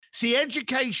See,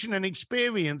 education and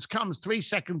experience comes 3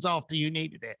 seconds after you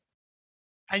needed it.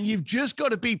 And you've just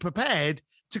got to be prepared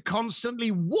to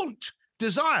constantly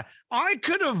desire. I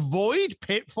could avoid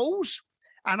pitfalls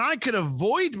and I could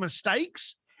avoid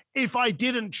mistakes if I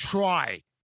didn't try.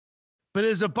 But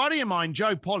there's a buddy of mine,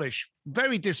 Joe Polish,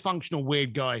 very dysfunctional,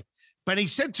 weird guy. But he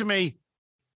said to me,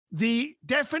 the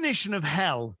definition of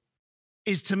hell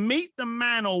is to meet the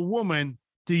man or woman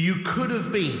that you could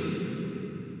have been.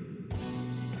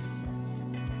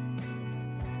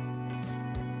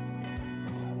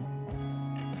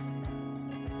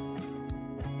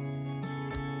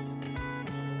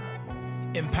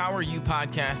 Empower You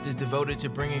podcast is devoted to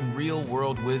bringing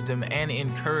real-world wisdom and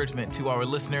encouragement to our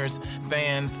listeners,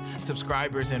 fans,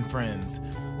 subscribers, and friends.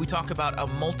 We talk about a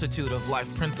multitude of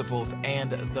life principles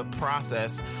and the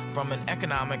process from an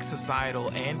economic,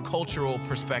 societal, and cultural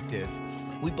perspective.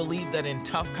 We believe that in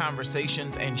tough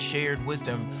conversations and shared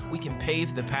wisdom, we can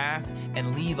pave the path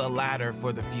and leave a ladder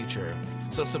for the future.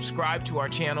 So subscribe to our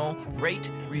channel, rate,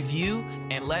 review,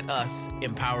 and let us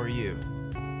empower you.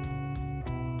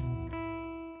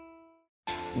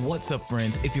 What's up,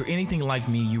 friends? If you're anything like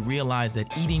me, you realize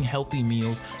that eating healthy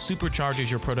meals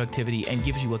supercharges your productivity and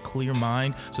gives you a clear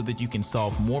mind so that you can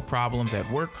solve more problems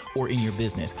at work or in your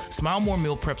business. Smile More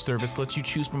Meal Prep Service lets you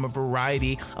choose from a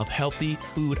variety of healthy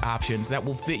food options that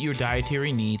will fit your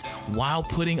dietary needs while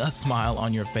putting a smile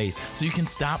on your face, so you can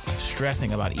stop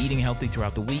stressing about eating healthy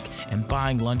throughout the week and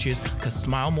buying lunches, because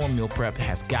Smile More Meal Prep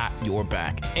has got your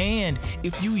back. And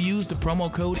if you use the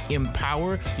promo code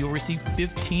EMPOWER, you'll receive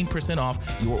 15% off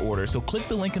your order. So click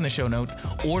the link in the show notes,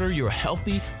 order your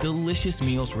healthy, delicious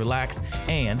meals, relax,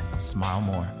 and smile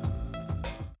more.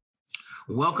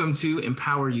 Welcome to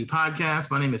Empower You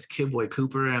podcast. My name is Kid Boy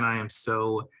Cooper, and I am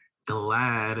so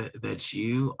glad that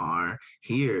you are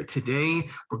here. Today,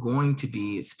 we're going to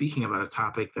be speaking about a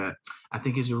topic that I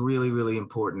think is really, really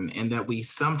important and that we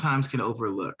sometimes can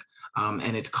overlook.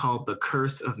 And it's called the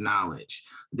curse of knowledge.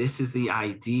 This is the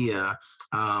idea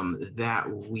that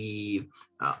we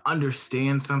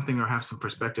understand something or have some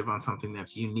perspective on something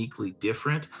that's uniquely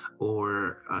different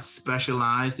or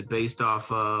specialized based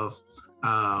off of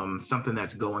something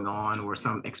that's going on or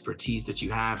some expertise that you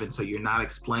have. And so you're not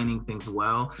explaining things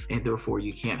well, and therefore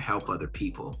you can't help other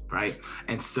people, right?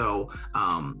 And so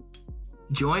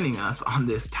joining us on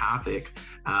this topic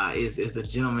is a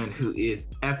gentleman who is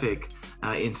epic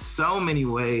in so many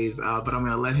ways, but I'm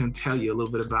going to let him tell you a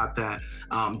little bit about that.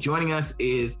 Joining us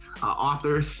is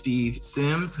author Steve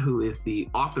Sims, who is the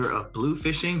author of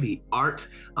Bluefishing, The Art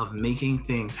of Making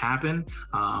Things Happen.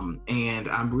 And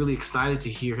I'm really excited to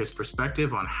hear his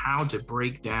perspective on how to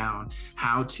break down,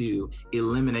 how to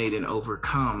eliminate and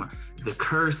overcome the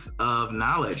curse of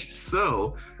knowledge.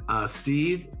 So,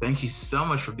 Steve, thank you so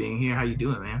much for being here. How you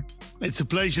doing, man? It's a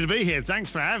pleasure to be here.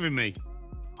 Thanks for having me.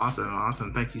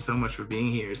 Awesome. Thank you so much for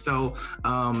being here. So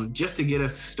just to get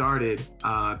us started,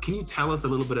 can you tell us a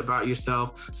little bit about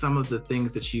yourself, some of the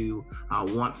things that you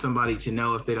want somebody to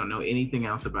know if they don't know anything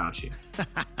else about you?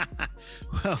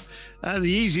 Well, the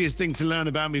easiest thing to learn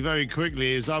about me very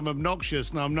quickly is I'm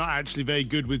obnoxious and I'm not actually very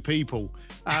good with people.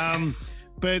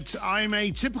 But I'm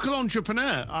a typical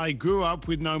entrepreneur. I grew up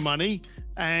with no money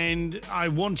and I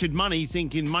wanted money,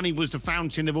 thinking money was the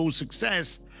fountain of all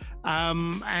success.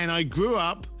 And I grew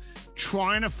up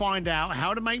trying to find out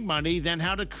how to make money, then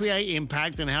how to create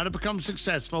impact and how to become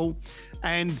successful.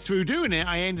 And through doing it,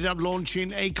 I ended up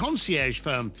launching a concierge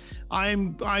firm.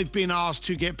 I've been asked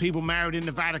to get people married in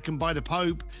the Vatican by the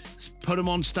Pope, put them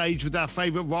on stage with their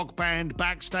favorite rock band,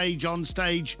 backstage, on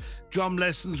stage, drum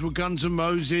lessons with Guns N'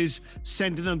 Roses,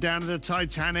 sending them down to the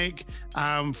Titanic,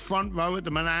 front row at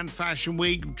the Milan Fashion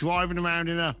Week, driving around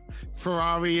in a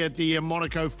Ferrari at the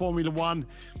Monaco Formula One.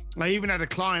 I even had a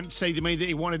client say to me that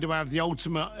he wanted to have the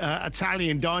ultimate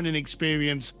Italian dining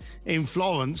experience in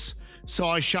Florence. So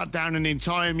I shut down an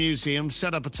entire museum,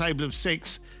 set up a table of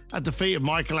 6 at the feet of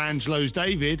Michelangelo's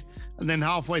David, and then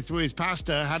halfway through his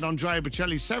pasta had Andrea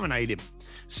Bocelli serenade him.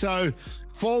 So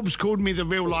Forbes called me the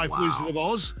real life Wizard of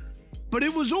Oz, but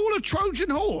it was all a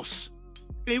Trojan horse.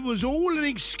 It was all an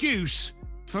excuse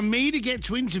for me to get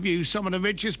to interview some of the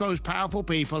richest, most powerful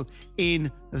people in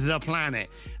the planet.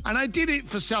 And I did it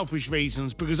for selfish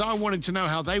reasons, because I wanted to know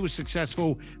how they were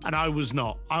successful and I was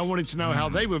not. I wanted to know how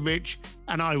they were rich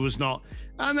and I was not.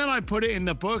 And then I put it in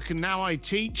the book, and now I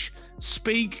teach,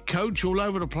 speak, coach all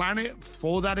over the planet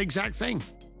for that exact thing.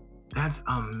 That's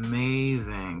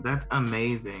amazing.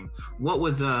 What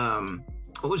was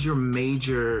your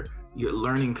major your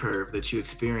learning curve that you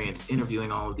experienced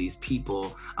interviewing all of these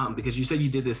people, because you said you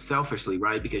did this selfishly,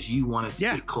 right? Because you wanted to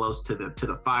get close to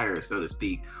the fire, so to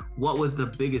speak. What was the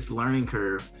biggest learning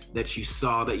curve that you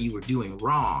saw that you were doing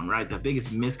wrong, right? The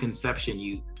biggest misconception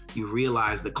you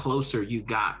realized the closer you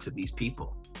got to these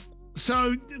people?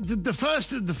 So the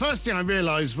first thing I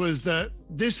realized was that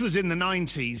this was in the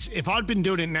 90s. If I'd been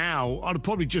doing it now, I'd have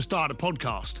probably just started a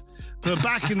podcast. But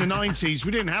back in the 90s,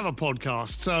 we didn't have a podcast.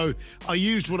 So I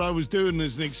used what I was doing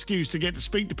as an excuse to get to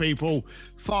speak to people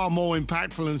far more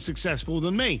impactful and successful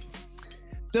than me.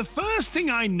 The first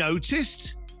thing I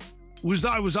noticed was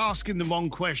that I was asking the wrong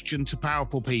question to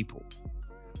powerful people.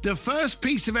 The first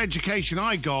piece of education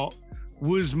I got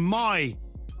was my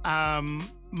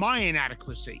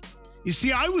inadequacy. You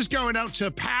see, I was going up to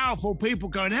powerful people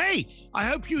going, hey, I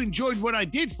hope you enjoyed what I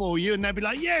did for you. And they'd be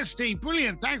like, yeah, Steve,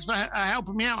 brilliant. Thanks for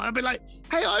helping me out. And I'd be like,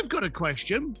 hey, I've got a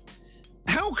question.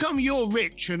 How come you're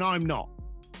rich and I'm not?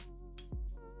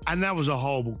 And that was a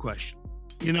horrible question,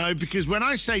 because when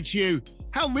I say to you,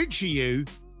 how rich are you?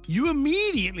 You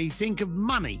immediately think of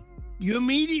money. You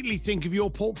immediately think of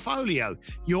your portfolio,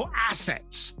 your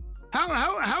assets.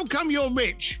 How come you're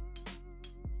rich?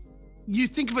 You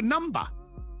think of a number.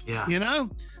 Yeah.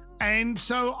 And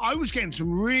so I was getting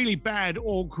some really bad,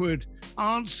 awkward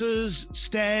answers,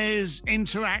 stares,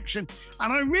 interaction.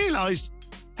 And I realized,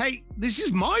 hey, this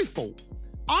is my fault.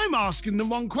 I'm asking the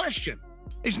wrong question.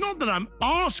 It's not that I'm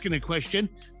asking a question,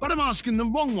 but I'm asking the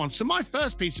wrong one. So my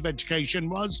first piece of education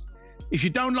was, if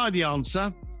you don't like the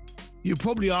answer, you're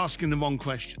probably asking the wrong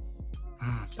question.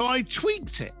 So I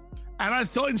tweaked it. And I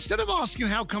thought, instead of asking,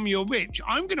 how come you're rich?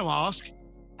 I'm going to ask,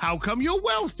 how come you're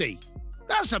wealthy?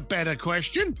 That's a better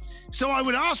question. So I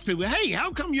would ask people, hey,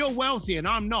 how come you're wealthy and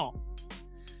I'm not?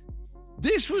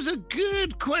 This was a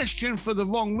good question for the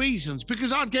wrong reasons,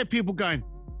 because I'd get people going,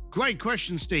 great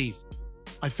question, Steve.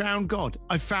 I found God.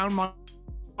 I found my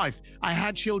wife. I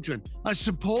had children. I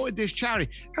supported this charity.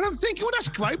 And I'm thinking, well, that's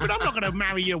great, but I'm not going to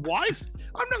marry your wife.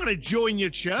 I'm not going to join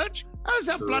your church. How does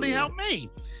that bloody help me?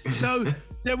 So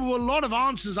there were a lot of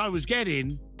answers I was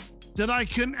getting that I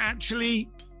couldn't actually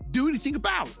do anything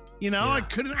about. I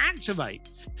couldn't activate.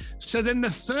 So then the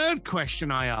third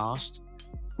question I asked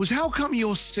was, how come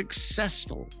you're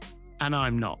successful and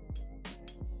I'm not?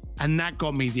 And that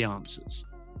got me the answers.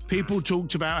 People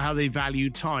talked about how they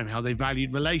valued time, how they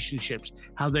valued relationships,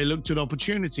 how they looked at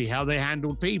opportunity, how they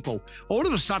handled people. All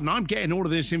of a sudden, I'm getting all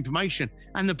of this information.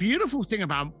 And the beautiful thing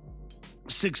about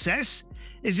success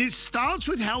is it starts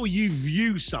with how you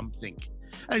view something.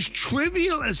 As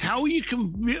trivial as how you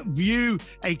can view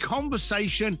a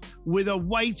conversation with a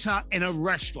waiter in a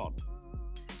restaurant.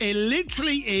 It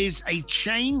literally is a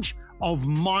change of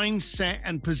mindset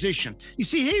and position. You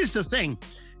see, here's the thing.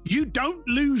 You don't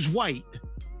lose weight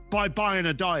by buying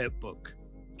a diet book.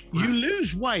 You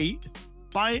lose weight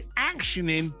by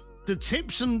actioning the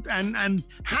tips and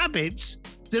habits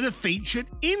that are featured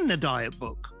in the diet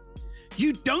book.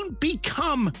 You don't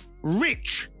become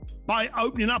rich by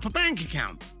opening up a bank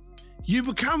account. You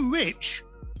become rich,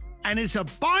 and it's a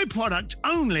byproduct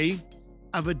only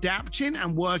of adapting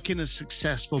and working a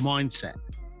successful mindset.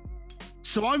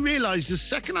 So I realized the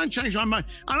second I changed my mind,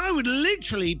 and I would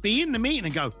literally be in the meeting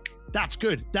and go, that's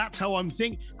good. That's how I'm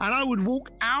thinking. And I would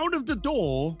walk out of the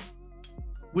door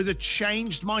with a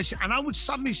changed mindset, and I would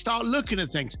suddenly start looking at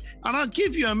things. And I'll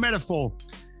give you a metaphor.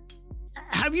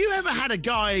 Have you ever had a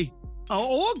guy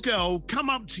or a girl come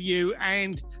up to you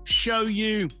and show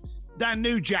you their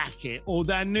new jacket or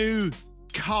their new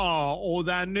car or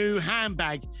their new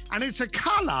handbag, and it's a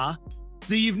color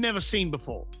that you've never seen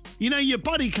before? Your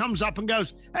buddy comes up and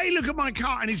goes, hey, look at my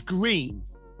car, and it's green.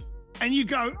 And you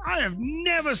go, I have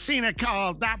never seen a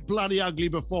car that bloody ugly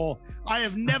before. I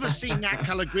have never seen that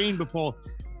color green before.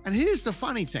 And here's the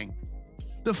funny thing.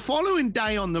 The following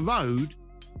day on the road,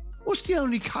 what's the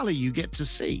only color you get to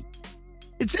see?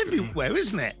 It's everywhere,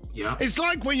 isn't it? Yeah. It's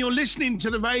like when you're listening to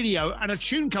the radio and a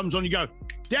tune comes on, you go,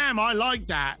 damn, I like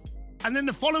that. And then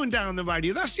the following day on the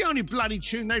radio, that's the only bloody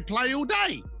tune they play all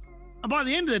day. And by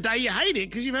the end of the day, you hate it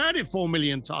because you've heard it 4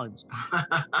 million times.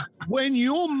 When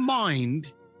your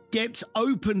mind gets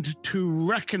opened to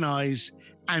recognize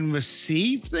and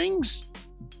receive things,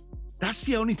 that's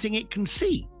the only thing it can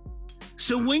see.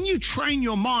 So when you train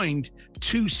your mind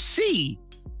to see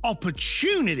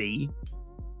opportunity,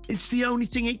 it's the only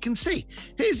thing it can see.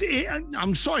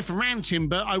 I'm sorry for ranting,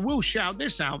 but I will shout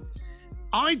this out.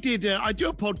 I do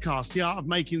a podcast, The Art of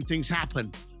Making Things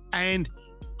Happen. And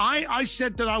I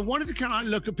said that I wanted to kind of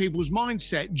look at people's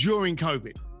mindset during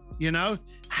COVID.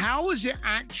 How has it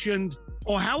actioned,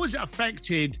 or how has it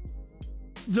affected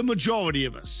the majority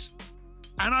of us?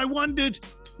 And I wondered,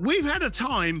 we've had a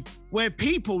time where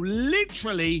people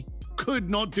literally could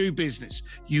not do business.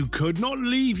 You could not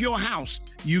leave your house.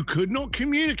 You could not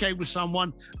communicate with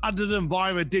someone other than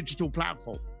via a digital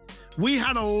platform. We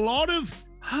had a lot of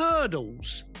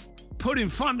hurdles put in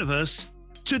front of us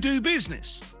to do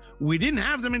business. We didn't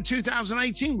have them in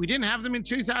 2018. We didn't have them in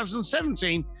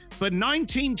 2017. But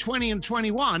 19, 20, and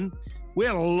 21, we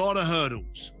had a lot of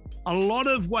hurdles, a lot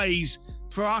of ways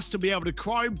for us to be able to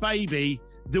cry baby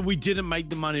that we didn't make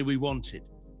the money we wanted.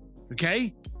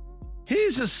 Okay?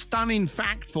 Here's a stunning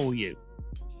fact for you.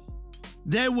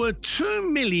 There were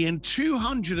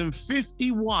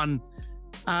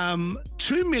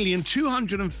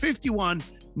 2,251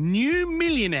 new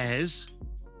millionaires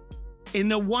in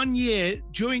the 1 year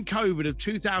during COVID of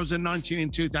 2019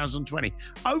 and 2020.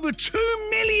 Over 2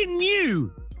 million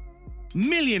new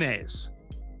millionaires.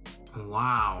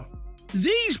 Wow.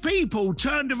 These people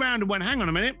turned around and went, hang on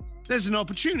a minute, there's an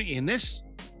opportunity in this.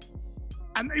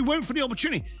 And they went for the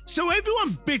opportunity. So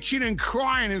everyone bitching and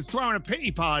crying and throwing a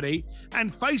pity party and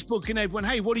Facebooking everyone,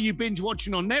 hey, what are you binge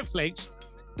watching on Netflix?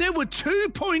 There were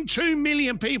 2.2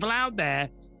 million people out there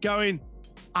going,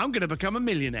 I'm going to become a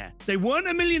millionaire. They weren't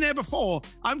a millionaire before.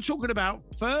 I'm talking about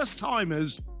first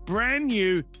timers, brand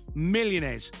new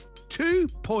millionaires.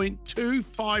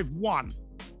 2.251.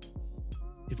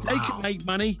 If they can make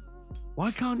money,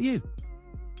 why can't you?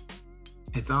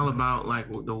 It's all about like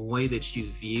the way that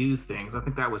you view things. I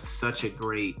think that was such a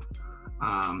great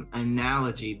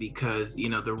analogy because, you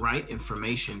know, the right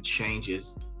information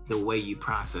changes the way you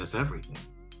process everything.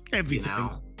 Everything. You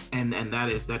know? And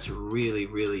that's really,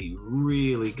 really,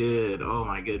 really good. Oh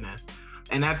my goodness.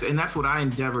 And that's what I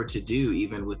endeavor to do,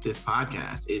 even with this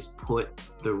podcast, is put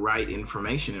the right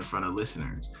information in front of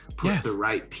listeners, put the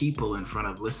right people in front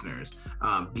of listeners.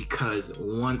 Because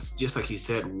once, just like you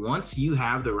said, once you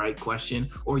have the right question,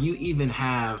 or you even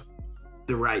have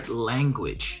the right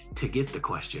language to get the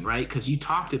question, right? Because you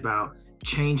talked about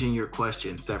changing your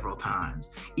question several times.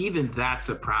 Even that's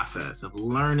a process of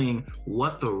learning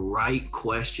what the right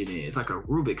question is, like a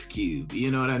Rubik's Cube, you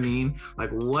know what I mean?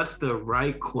 Like, what's the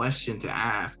right question to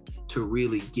ask to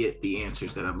really get the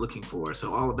answers that I'm looking for?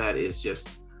 So all of that is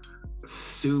just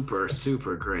super,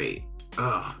 super great.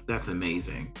 Oh, that's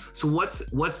amazing. So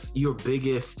what's your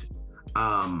biggest,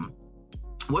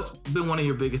 what's been one of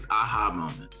your biggest aha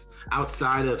moments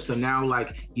outside of, so now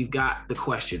like you've got the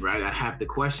question, right? I have the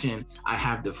question, I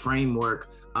have the framework,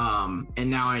 and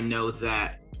now I know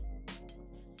that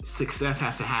success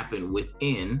has to happen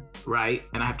within, right?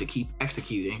 And I have to keep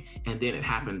executing, and then it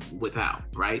happens without,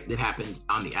 right? It happens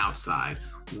on the outside.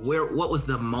 What was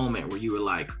the moment where you were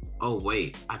like, oh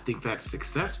wait, I think that's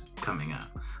success coming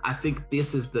up. I think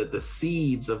this is the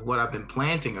seeds of what I've been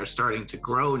planting are starting to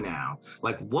grow now.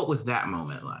 Like, what was that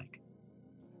moment like?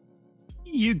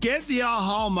 You get the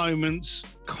aha moments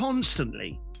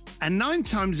constantly. And 9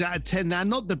 times out of 10, they're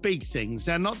not the big things.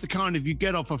 They're not the kind of you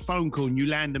get off a phone call and you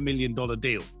land $1 million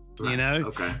deal. Right. You know,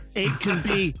 okay.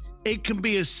 it can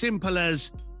be as simple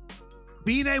as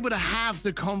being able to have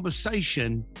the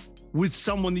conversation with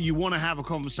someone that you want to have a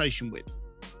conversation with.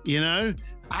 You know,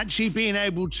 actually being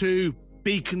able to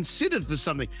be considered for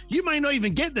something. You may not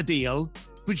even get the deal,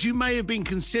 but you may have been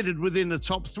considered within the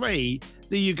top 3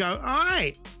 that you go, all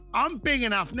right, I'm big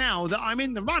enough now that I'm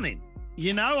in the running.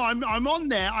 You know, I'm on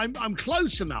there. I'm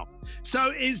close enough.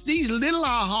 So it's these little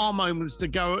aha moments that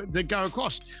go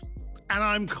across, and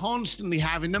I'm constantly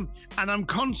having them, and I'm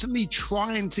constantly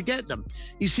trying to get them.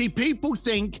 You see, people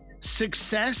think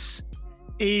success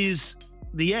is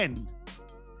the end.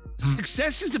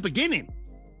 Success is the beginning.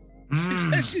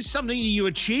 Success is something you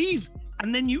achieve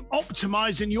and then you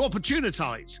optimize and you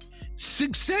opportunize.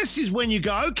 Success is when you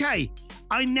go, okay,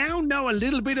 I now know a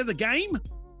little bit of the game.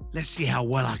 Let's see how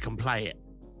well I can play it.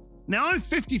 Now I'm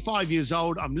 55 years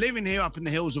old. I'm living here up in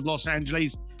the hills of Los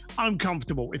Angeles. I'm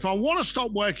comfortable. If I want to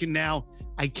stop working now,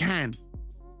 I can.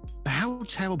 But how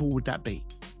terrible would that be?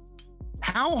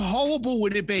 How horrible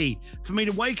would it be for me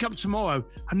to wake up tomorrow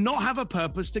and not have a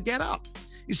purpose to get up?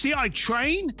 You see, I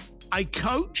train, I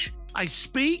coach, I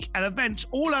speak at events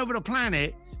all over the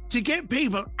planet to get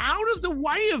people out of the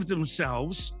way of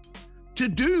themselves to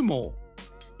do more.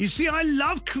 You see, I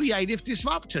love creative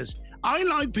disruptors. I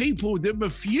like people that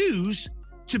refuse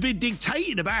to be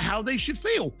dictated about how they should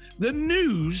feel. The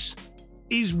news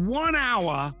is 1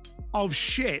 hour of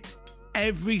shit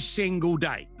every single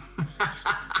day.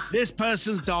 This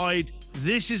person's died.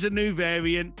 This is a new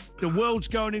variant. The world's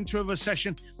going into a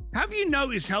recession. Have you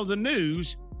noticed how the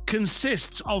news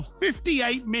consists of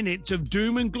 58 minutes of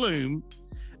doom and gloom,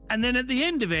 and then at the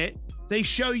end of it, they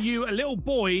show you a little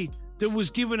boy that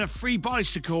was given a free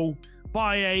bicycle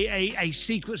by a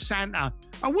Secret Santa.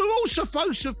 And we're all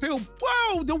supposed to feel,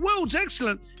 wow, the world's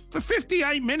excellent. For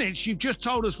 58 minutes, you've just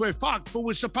told us we're fucked, but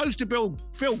we're supposed to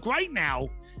feel great now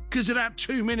because of that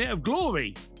 2 minute of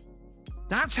glory.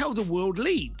 That's how the world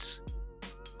leads.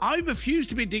 I refuse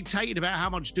to be dictated about how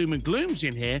much doom and gloom's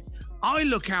in here. I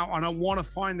look out and I want to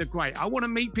find the great. I want to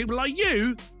meet people like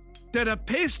you that are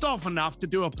pissed off enough to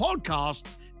do a podcast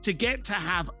to get to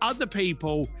have other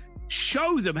people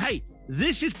show them, hey,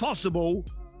 this is possible.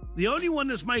 The only one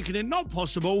that's making it not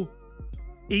possible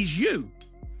is you.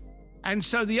 And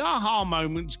so the aha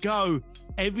moments go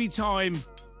every time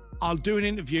I'll do an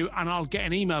interview and I'll get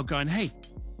an email going, hey,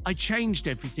 I changed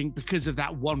everything because of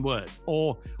that one word,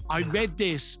 or I read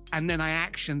this and then I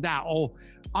actioned that, or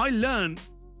I learned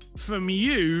from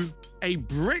you, a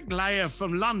bricklayer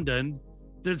from London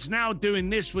that's now doing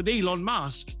this with Elon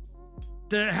Musk,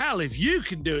 that hell, if you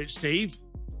can do it, Steve,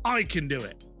 I can do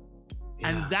it. Yeah.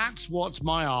 And that's what's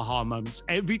my aha moments.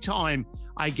 Every time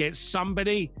I get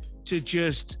somebody to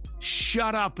just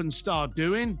shut up and start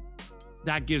doing,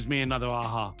 that gives me another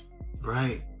aha.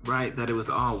 Right. That it was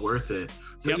all worth it.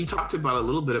 So You talked about a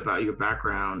little bit about your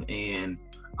background and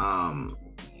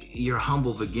your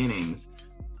humble beginnings.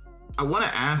 I want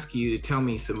to ask you to tell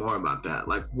me some more about that.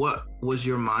 Like, what was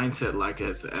your mindset like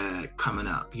as coming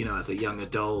up, as a young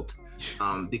adult?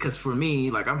 Because for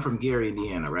me, like, I'm from Gary,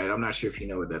 Indiana, right? I'm not sure if you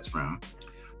know where that's from.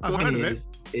 I've heard of it.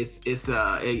 It's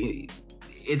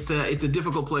a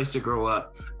difficult place to grow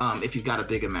up if you've got a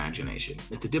big imagination.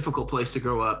 It's a difficult place to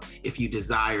grow up if you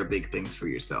desire big things for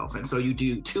yourself. And so you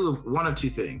do one of two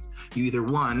things. You either,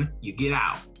 one, you get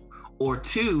out, or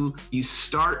two, you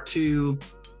start to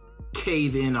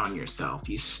cave in on yourself.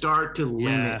 You start to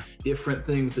limit different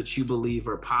things that you believe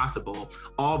are possible,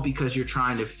 all because you're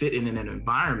trying to fit in an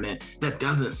environment that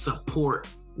doesn't support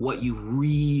what you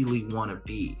really want to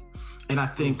be. And I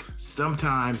think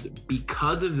sometimes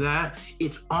because of that,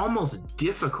 it's almost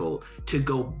difficult to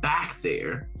go back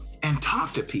there and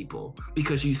talk to people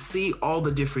because you see all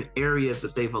the different areas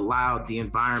that they've allowed the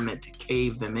environment to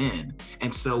cave them in.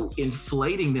 And so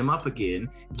inflating them up again,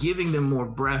 giving them more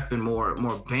breath and more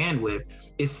bandwidth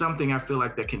is something I feel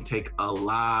like that can take a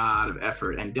lot of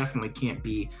effort and definitely can't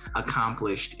be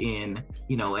accomplished in,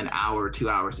 an hour, 2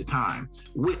 hours of time,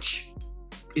 which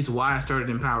is why I started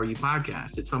Empower You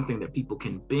podcast. It's something that people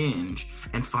can binge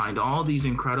and find all these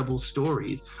incredible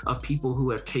stories of people who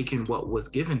have taken what was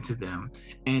given to them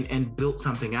and built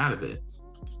something out of it.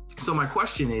 So my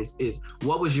question is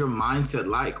what was your mindset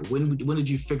like? When did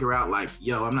you figure out like,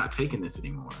 yo, I'm not taking this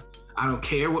anymore? I don't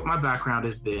care what my background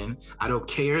has been. I don't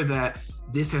care that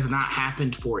this has not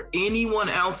happened for anyone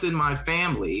else in my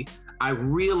family. I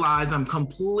realize I'm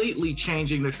completely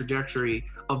changing the trajectory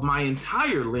of my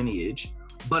entire lineage,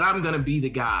 but I'm going to be the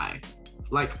guy.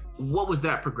 Like, what was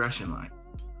that progression like?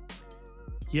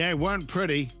 Yeah, it weren't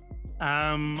pretty.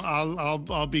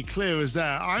 I'll be clear as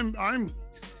that. I'm,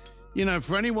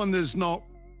 for anyone that's not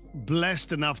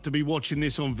blessed enough to be watching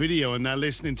this on video and they're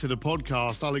listening to the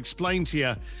podcast, I'll explain to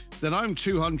you that I'm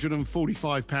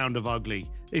 245 pounds of ugly.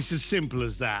 It's as simple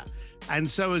as that. And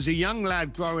so as a young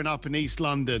lad growing up in East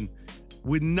London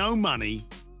with no money,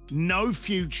 no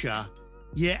future,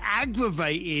 you're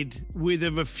aggravated with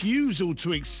a refusal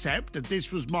to accept that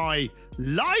this was my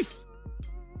life.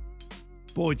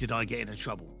 Boy, did I get into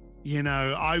trouble.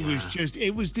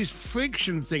 It was this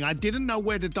friction thing. I didn't know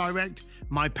where to direct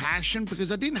my passion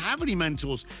because I didn't have any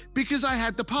mentors, because I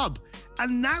had the pub.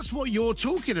 And that's what you're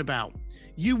talking about.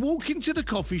 You walk into the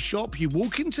coffee shop, you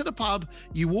walk into the pub,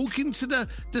 you walk into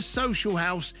the social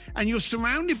house, and you're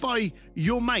surrounded by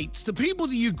your mates, the people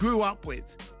that you grew up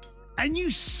with. And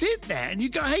you sit there and you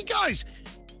go, hey guys,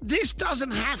 this doesn't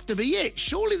have to be it.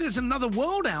 Surely there's another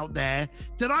world out there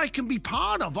that I can be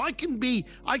part of. I can be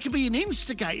an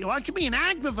instigator. I can be an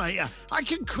aggravator. I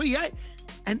can create.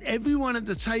 And everyone at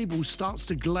the table starts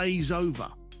to glaze over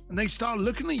and they start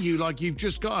looking at you like you've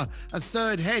just got a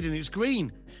third head and it's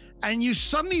green. And you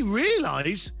suddenly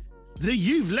realize that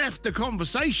you've left the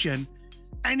conversation.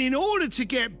 And in order to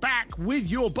get back with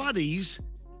your buddies,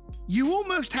 you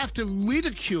almost have to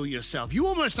ridicule yourself. You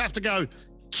almost have to go,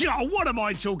 oh, what am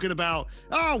I talking about?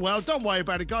 Oh, well, don't worry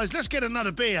about it, guys. Let's get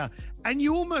another beer. And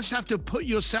you almost have to put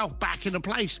yourself back in a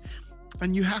place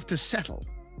and you have to settle.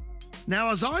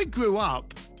 Now, as I grew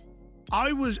up,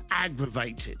 I was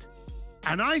aggravated.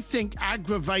 And I think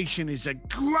aggravation is a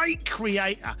great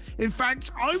creator. In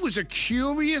fact, I was a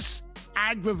curious,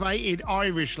 aggravated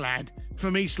Irish lad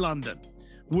from East London,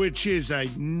 which is a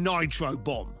nitro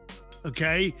bomb.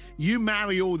 Okay, you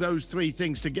marry all those three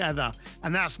things together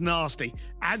and that's nasty.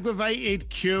 Aggravated,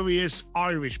 curious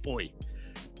Irish boy.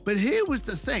 But here was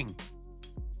the thing.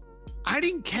 I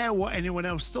didn't care what anyone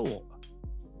else thought.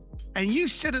 And you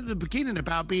said at the beginning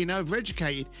about being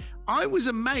overeducated. I was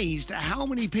amazed at how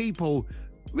many people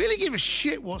really give a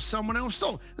shit what someone else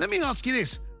thought. Let me ask you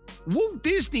this. Walt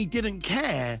Disney didn't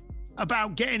care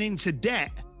about getting into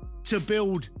debt to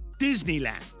build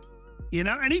Disneyland,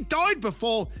 and he died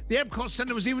before the Epcot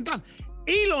Center was even done.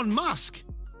 Elon Musk,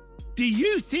 do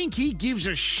you think he gives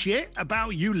a shit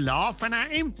about you laughing at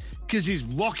him because his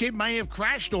rocket may have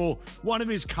crashed or one of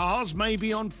his cars may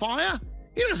be on fire?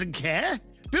 He doesn't care.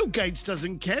 Bill Gates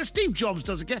doesn't care. Steve Jobs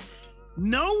doesn't care.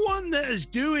 No one that is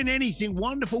doing anything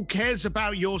wonderful cares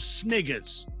about your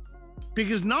sniggers,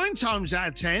 because 9 times out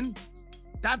of 10,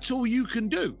 that's all you can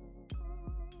do.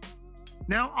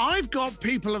 Now, I've got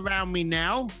people around me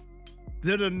now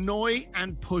that annoy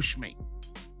and push me.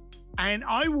 And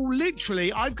I will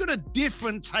literally, I've got a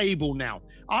different table now.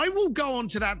 I will go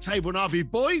onto that table and I'll be,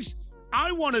 boys,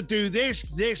 I want to do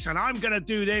this, and I'm going to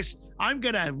do this. I'm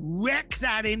going to wreck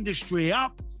that industry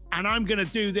up, and I'm going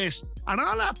to do this. And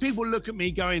I'll have people look at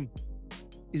me going,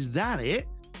 is that it?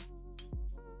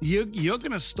 You're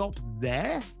going to stop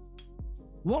there?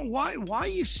 What? Why are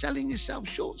you selling yourself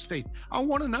short, Steve? I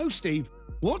want to know, Steve,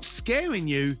 what's scaring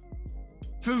you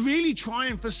for really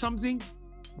trying for something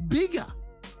bigger?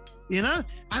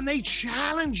 And they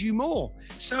challenge you more.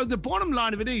 So the bottom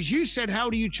line of it is, you said, how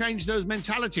do you change those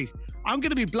mentalities? I'm going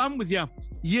to be blunt with you.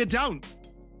 You don't.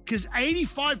 Because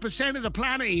 85% of the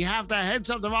planet have their heads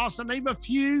up their arse and they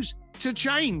refuse to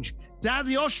change. They're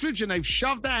the ostrich and they've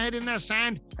shoved their head in their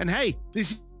sand and, hey,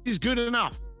 this is good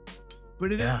enough.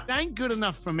 But it ain't good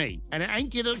enough for me. And it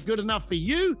ain't good enough for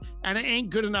you. And it ain't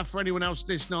good enough for anyone else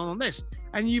listening on this.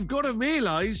 And you've got to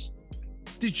realize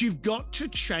that you've got to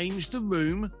change the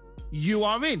room you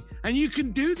are in. And you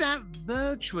can do that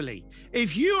virtually.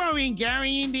 If you are in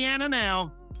Gary, Indiana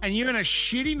now, and you're in a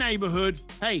shitty neighborhood,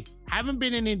 hey, haven't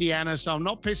been in Indiana, so I'm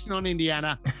not pissing on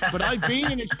Indiana, but I've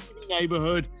been in a shitty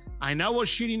neighborhood. I know what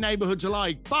shitty neighborhoods are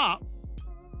like, but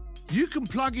you can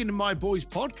plug into my boy's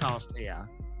podcast here.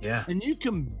 Yeah. And you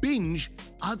can binge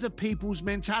other people's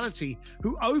mentality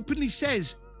who openly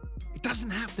says, it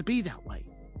doesn't have to be that way.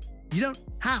 You don't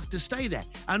have to stay there.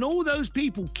 And all those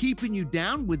people keeping you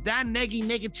down with that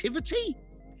negativity,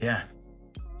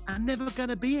 are never going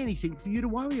to be anything for you to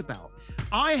worry about.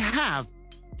 I have,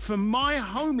 from my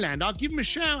homeland, I'll give him a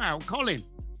shout out, Colin.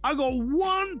 I got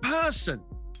one person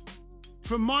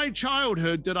from my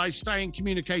childhood that I stay in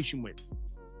communication with.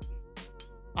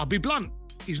 I'll be blunt.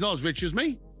 He's not as rich as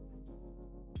me,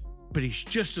 but he's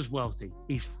just as wealthy.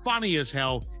 He's funny as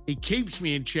hell. He keeps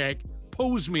me in check,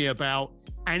 pulls me about,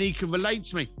 and he can relate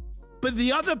to me. But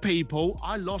the other people,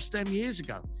 I lost them years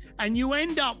ago. And you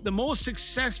end up, the more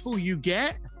successful you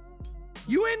get,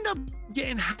 you end up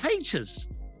getting haters.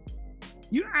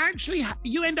 You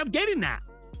end up getting that.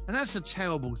 And that's a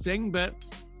terrible thing, but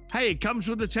hey, it comes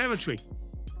with the territory.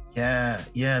 Yeah,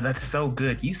 that's so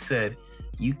good. You said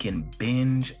you can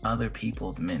binge other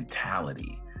people's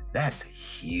mentality. That's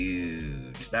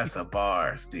huge. That's a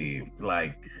bar, Steve.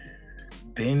 Like,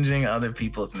 binging other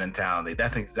people's mentality.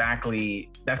 That's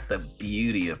the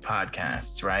beauty of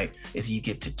podcasts, right? Is you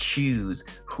get to choose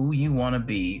who you want to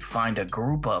be, find a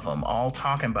group of them all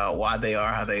talking about why they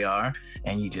are how they are,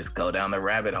 and you just go down the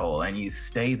rabbit hole and you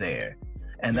stay there.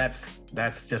 And that's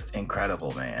just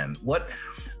incredible, man. What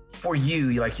for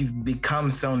you, like, you've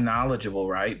become so knowledgeable,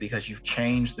 right? Because you've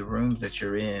changed the rooms that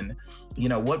you're in.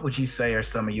 What would you say are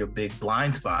some of your big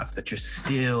blind spots that you're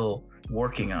still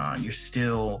working on, you're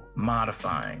still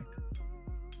modifying?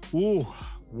 Oh,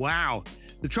 wow.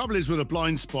 The trouble is with a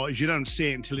blind spot is you don't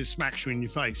see it until it smacks you in your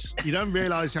face. You don't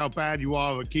realize how bad you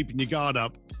are at keeping your guard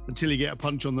up until you get a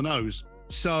punch on the nose.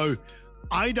 So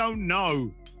I don't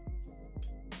know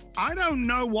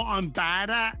what I'm bad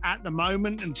at the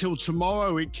moment until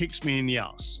tomorrow it kicks me in the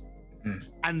ass.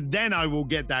 And then I will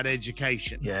get that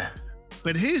education. Yeah.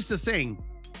 But here's the thing.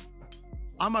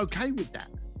 I'm okay with that.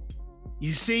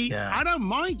 You see, I don't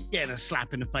mind getting a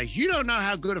slap in the face. You don't know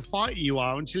how good a fighter you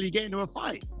are until you get into a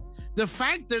fight. The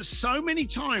fact that so many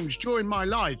times during my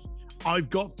life,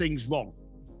 I've got things wrong.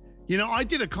 I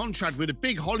did a contract with a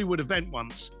big Hollywood event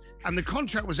once, and the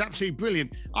contract was absolutely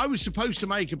brilliant. I was supposed to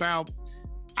make about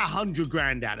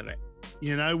 $100,000 out of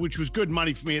it, which was good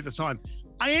money for me at the time.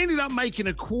 I ended up making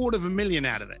 $250,000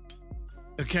 out of it.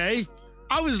 Okay.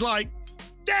 I was like,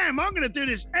 damn, I'm going to do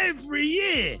this every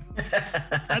year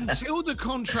until the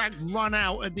contract run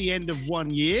out at the end of 1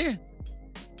 year.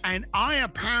 And I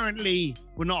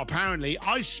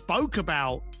spoke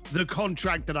about the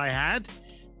contract that I had,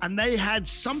 and they had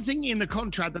something in the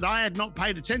contract that I had not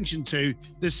paid attention to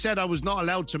that said I was not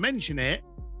allowed to mention it.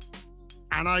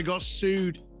 And I got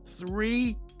sued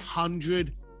 3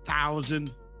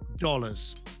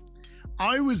 $100,000.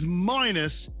 I was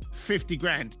minus 50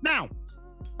 grand. Now,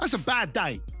 that's a bad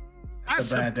day.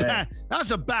 That's a bad day.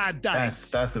 That's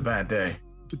a bad day.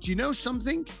 But you know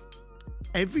something?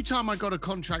 Every time I got a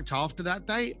contract after that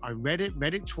day, I read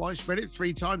it twice, read it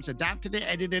 3 times, adapted it,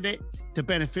 edited it to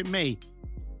benefit me.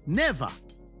 Never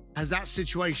has that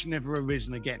situation ever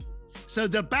arisen again. So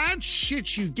the bad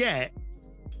shit you get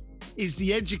is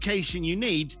the education you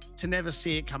need to never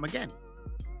see it come again.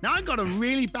 Now, I got a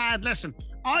really bad lesson.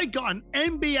 I got an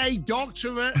MBA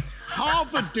doctorate,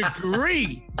 Harvard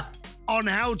degree on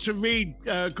how to read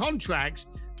contracts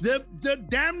that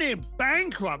damn near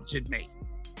bankrupted me,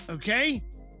 okay?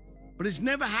 But it's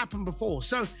never happened before.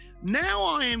 So now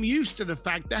I am used to the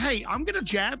fact that, hey, I'm going to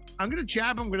jab, I'm going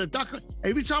to duck.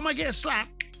 Every time I get a slap,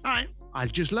 all right, I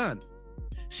just learn.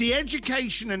 See,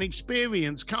 education and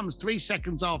experience comes 3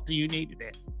 seconds after you needed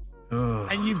it.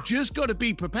 And you've just got to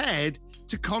be prepared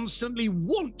to constantly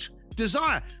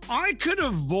desire. I could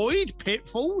avoid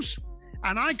pitfalls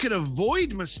and I could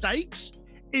avoid mistakes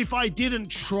if I didn't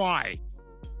try.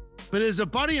 But there's a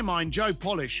buddy of mine, Joe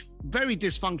Polish, very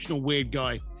dysfunctional, weird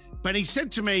guy. But he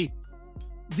said to me,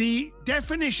 the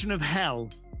definition of hell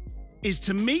is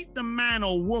to meet the man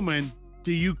or woman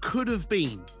that you could have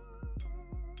been.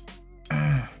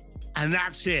 And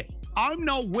that's it. I'm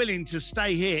not willing to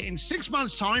stay here. In 6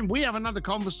 months' time, we have another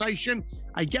conversation.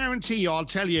 I guarantee you, I'll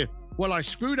tell you, well, I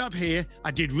screwed up here.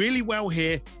 I did really well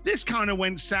here. This kind of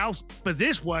went south, but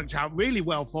this worked out really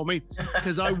well for me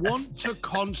because I want to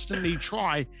constantly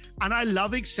try. And I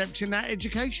love accepting that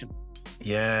education.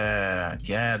 Yeah,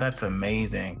 that's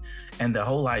amazing. And the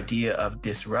whole idea of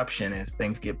disruption is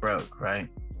things get broke, right?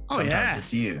 Sometimes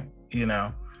it's you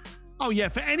know? Oh, yeah,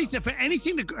 for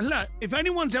anything look, if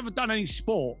anyone's ever done any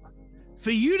sport,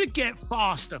 for you to get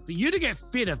faster, for you to get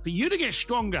fitter, for you to get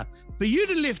stronger, for you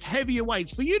to lift heavier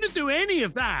weights, for you to do any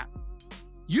of that,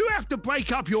 you have to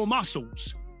break up your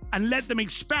muscles and let them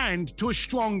expand to a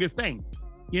stronger thing.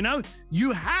 You know,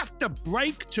 you have to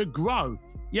break to grow.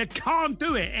 You can't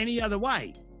do it any other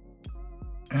way.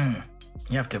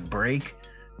 You have to break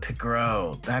to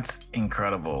grow. That's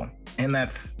incredible. And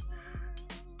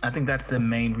I think that's the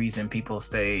main reason people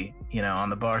stay, on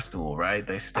the bar stool, right?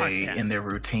 They stay in their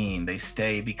routine. They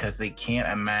stay because they can't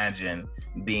imagine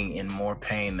being in more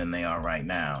pain than they are right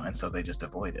now. And so they just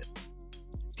avoid it.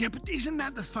 Yeah, but isn't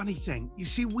that the funny thing? You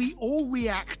see, we all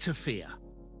react to fear.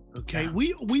 Okay, yeah.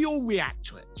 We all react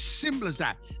to it. Simple as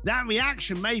that. That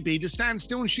reaction may be to stand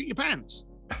still and shit your pants.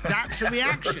 That's a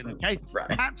reaction, okay? Right.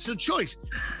 That's a choice.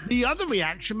 The other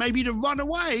reaction may be to run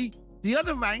away. The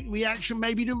other reaction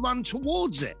may be to run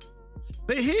towards it.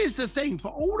 But here's the thing, for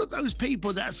all of those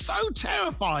people that are so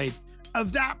terrified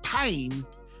of that pain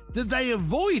that they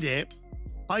avoid it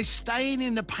by staying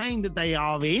in the pain that they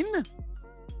are in,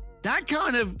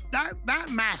 that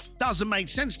math doesn't make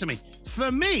sense to me.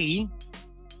 For me,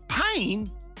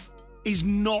 pain is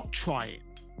not trying.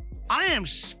 I am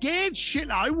scared shit.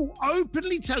 I will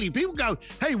openly tell you. People go,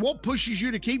 hey, what pushes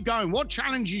you to keep going? What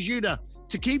challenges you to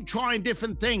keep trying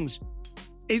different things?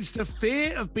 It's the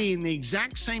fear of being the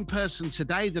exact same person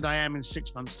today that I am in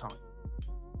 6 months' time.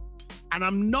 And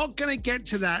I'm not going to get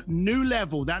to that new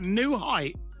level, that new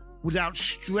height, without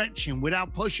stretching,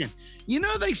 without pushing. You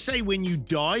know, they say when you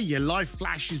die, your life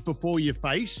flashes before your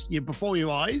face, before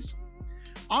your eyes.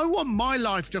 I want my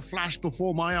life to flash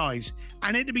before my eyes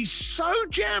and it to be so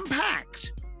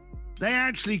jam-packed, they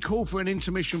actually call for an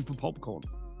intermission for popcorn.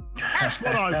 That's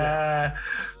what I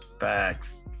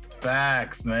want.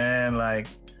 Facts, man. Like,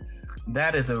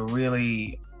 that is a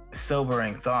really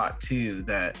sobering thought too,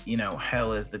 that,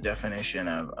 hell is the definition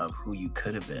of who you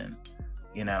could have been,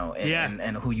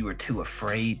 and who you were too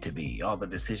afraid to be, all the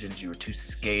decisions you were too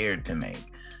scared to make,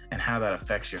 and how that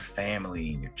affects your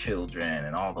family and your children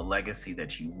and all the legacy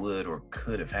that you would or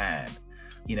could have had,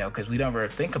 because we never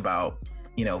think about,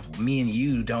 if me and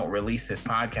you don't release this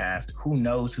podcast, who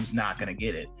knows who's not going to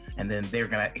get it. And then they're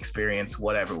going to experience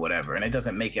whatever. And it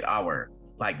doesn't make it our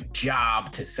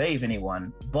job to save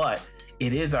anyone, but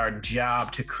it is our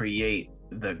job to create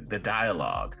the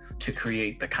dialogue, to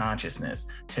create the consciousness,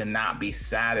 to not be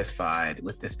satisfied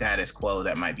with the status quo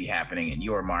that might be happening in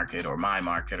your market or my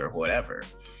market or whatever.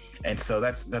 And so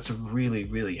that's really,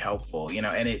 really helpful, and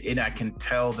I can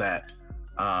tell that,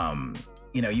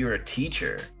 you're a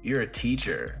teacher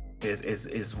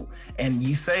is, and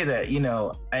you say that,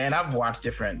 and I've watched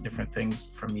different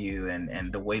things from you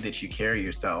and the way that you carry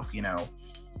yourself,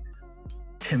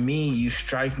 to me, you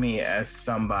strike me as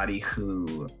somebody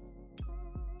who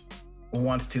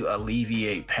wants to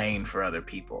alleviate pain for other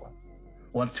people,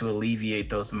 wants to alleviate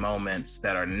those moments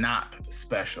that are not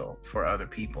special for other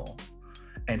people.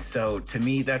 And so to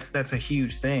me, that's a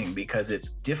huge thing, because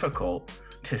it's difficult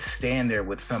to stand there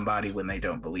with somebody when they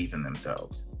don't believe in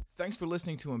themselves. Thanks for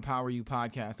listening to Empower You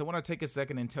Podcast. I want to take a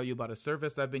second and tell you about a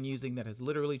service I've been using that has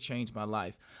literally changed my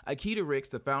life. Akita Ricks,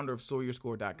 the founder of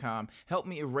SoarYourScore.com, helped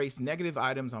me erase negative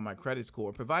items on my credit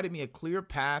score, provided me a clear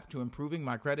path to improving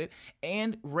my credit,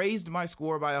 and raised my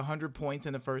score by 100 points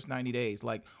in the first 90 days.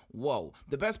 Like, whoa.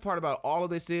 The best part about all of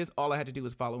this is all I had to do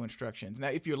was follow instructions. Now,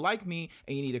 if you're like me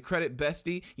and you need a credit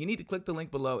bestie, you need to click the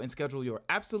link below and schedule your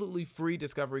absolutely free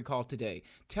discovery call today.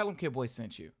 Tell them Kid Boy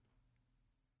sent you.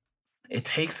 It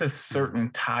takes a certain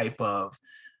type of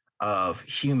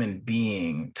human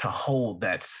being to hold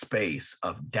that space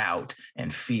of doubt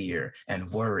and fear and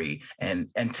worry, and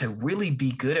to really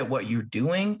be good at what you're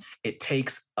doing. It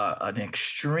takes an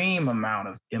extreme amount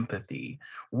of empathy.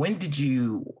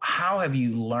 How have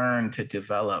you learned to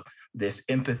develop this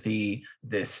empathy,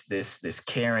 this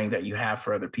caring that you have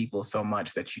for other people so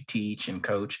much that you teach and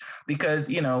coach? Because,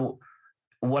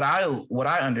 what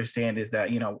I understand is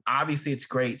that, obviously it's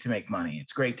great to make money.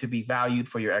 It's great to be valued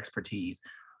for your expertise,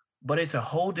 but it's a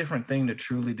whole different thing to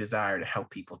truly desire to help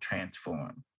people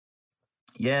transform.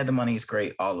 Yeah, the money is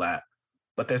great, all that,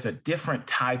 but there's a different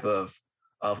type of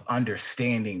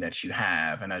understanding that you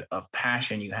have and of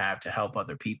passion you have to help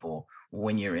other people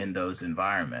when you're in those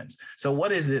environments. So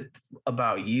what is it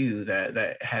about you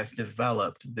that has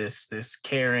developed this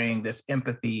caring, this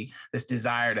empathy, this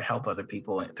desire to help other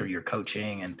people through your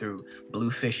coaching and through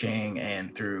Bluefishing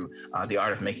and through the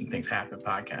Art of Making Things Happen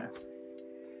podcast?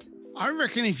 I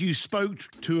reckon if you spoke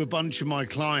to a bunch of my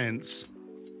clients,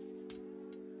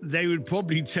 they would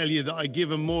probably tell you that I give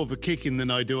them more of a kicking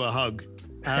than I do a hug.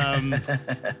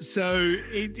 So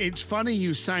it's funny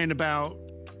you saying about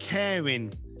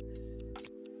caring.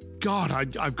 God,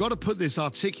 I've got to put this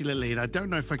articulately, and I don't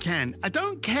know if I can. I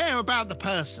don't care about the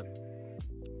person.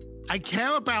 I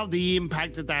care about the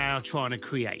impact that they are trying to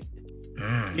create.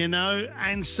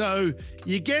 And so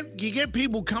you get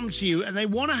people come to you and they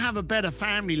want to have a better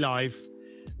family life,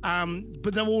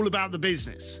 but they're all about the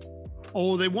business.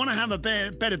 Or they want to have a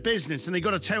better business and they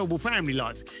got a terrible family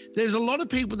life. There's a lot of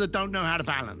people that don't know how to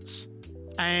balance.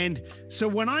 And so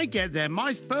when I get there,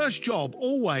 my first job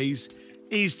always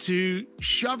is to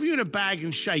shove you in a bag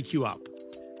and shake you up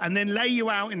and then lay you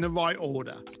out in the right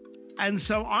order. And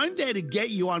so I'm there to get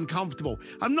you uncomfortable.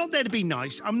 I'm not there to be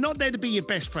nice. I'm not there to be your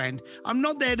best friend. I'm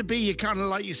not there to be your kind of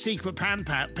like your secret pen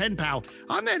pal.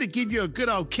 I'm there to give you a good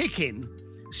old kick in.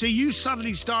 So you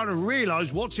suddenly start to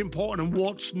realize what's important and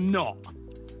what's not.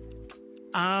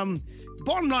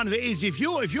 Bottom line of it is, if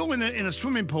you're in a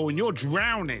swimming pool and you're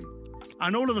drowning,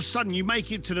 and all of a sudden you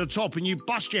make it to the top and you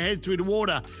bust your head through the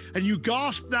water and you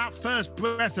gasp that first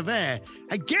breath of air,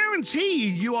 I guarantee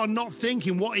you are not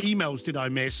thinking, what emails did I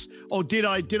miss? Or did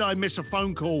I miss a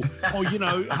phone call? Or,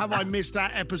 have I missed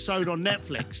that episode on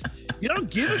Netflix? You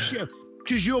don't give a shit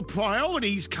because your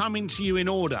priorities coming to you in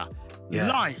order. Yeah.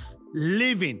 Life.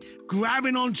 Living,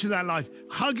 grabbing onto that life,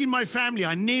 hugging my family.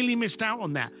 I nearly missed out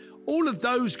on that. All of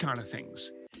those kind of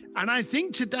things. And I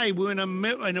think today we're in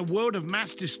a world of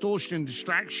mass distortion and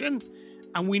distraction,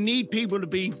 and we need people to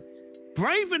be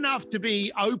brave enough to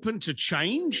be open to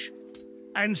change.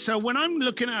 And so when I'm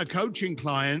looking at a coaching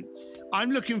client,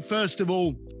 I'm looking, first of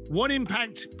all, what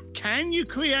impact can you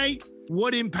create?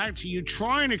 What impact are you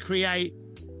trying to create?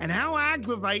 And how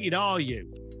aggravated are you?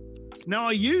 Now,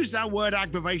 I use that word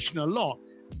aggravation a lot.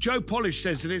 Joe Polish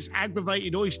says that it's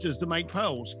aggravated oysters that make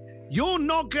pearls. You're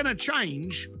not going to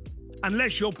change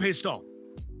unless you're pissed off.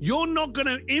 You're not going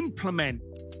to implement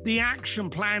the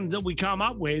action plan that we come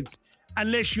up with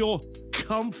unless you're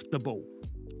comfortable.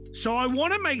 So I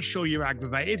want to make sure you're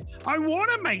aggravated. I want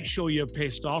to make sure you're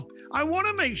pissed off. I want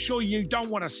to make sure you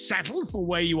don't want to settle for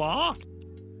where you are,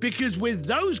 because with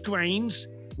those grains,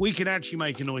 we can actually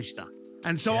make an oyster.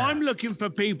 And so I'm looking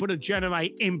for people to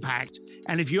generate impact.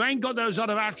 And if you ain't got those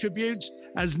other attributes,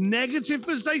 as negative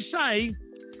as they say,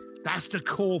 that's the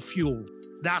core fuel.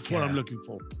 That's what I'm looking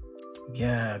for.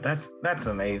 Yeah, that's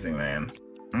amazing, man.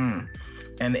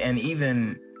 And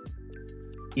even,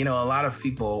 a lot of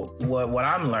people, what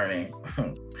I'm learning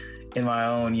in my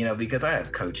own, because I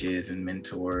have coaches and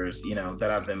mentors,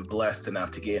 that I've been blessed enough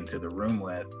to get into the room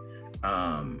with.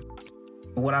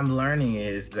 What I'm learning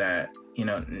is that,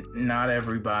 not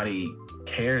everybody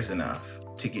cares enough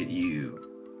to get you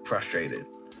frustrated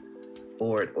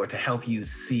or to help you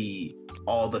see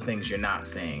all the things you're not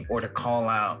seeing, or to call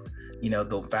out,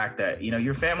 the fact that,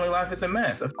 your family life is a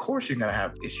mess. Of course, you're going to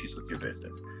have issues with your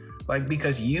business,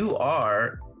 because you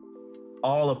are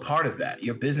all a part of that.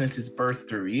 Your business is birthed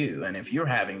through you. And if you're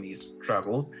having these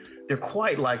struggles, they're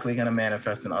quite likely going to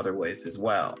manifest in other ways as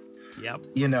well. Yep.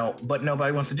 You know, but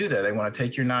nobody wants to do that. They want to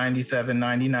take your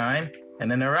 $97.99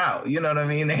 and then they're out. You know what I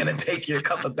mean? They're going to take your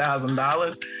couple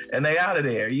 $1,000 and they out of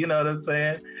there. You know what I'm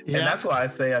saying? Yeah. And that's why I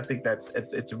say, I think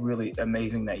it's really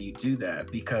amazing that you do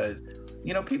that, because,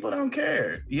 you know, people don't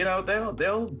care. You know,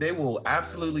 they will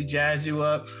absolutely jazz you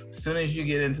up. As soon as you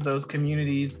get into those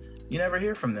communities, you never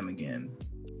hear from them again.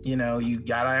 You know, you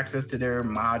got access to their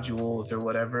modules or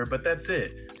whatever, but that's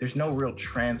it. There's no real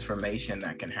transformation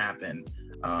that can happen.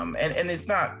 And it's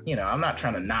not, you know, I'm not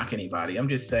trying to knock anybody. I'm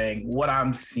just saying what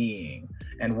I'm seeing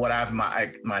and what I've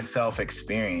myself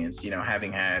experienced, you know,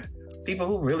 having had people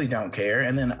who really don't care,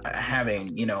 and then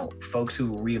having, you know, folks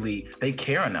who really, they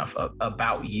care enough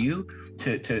about you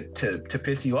to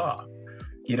piss you off.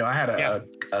 You know, I had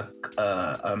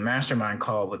a mastermind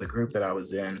call with a group that I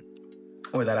was in,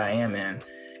 or that I am in,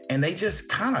 and they just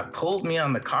kind of pulled me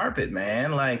on the carpet,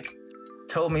 man. Like,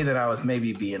 told me that I was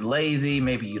maybe being lazy,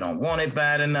 maybe you don't want it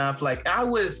bad enough. Like, I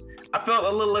felt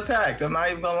a little attacked, I'm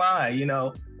not even gonna lie, you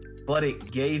know, but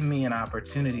it gave me an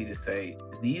opportunity to say,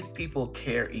 these people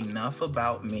care enough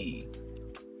about me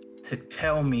to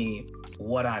tell me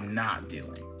what I'm not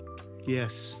doing.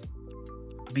 Yes.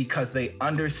 Because they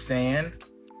understand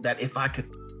that if I could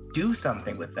do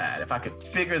something with that, if I could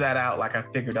figure that out like I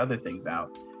figured other things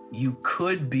out, you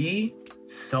could be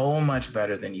so much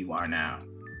better than you are now.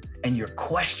 And your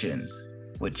questions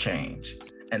would change.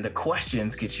 And the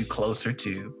questions get you closer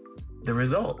to the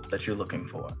result that you're looking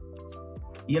for.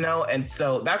 You know, and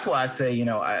so that's why I say, you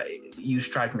know, you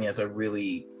strike me as a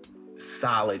really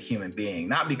solid human being,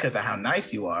 not because of how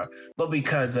nice you are, but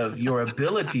because of your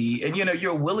ability and, you know,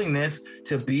 your willingness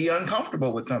to be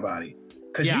uncomfortable with somebody,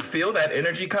 because you feel that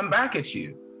energy come back at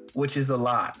you, which is a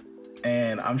lot.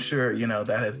 And I'm sure, you know,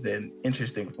 that has been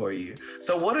interesting for you.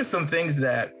 So what are some things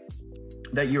that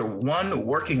you're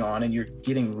working on and you're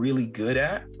getting really good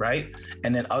at, right?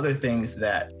 And then other things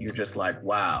that you're just like,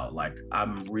 wow, like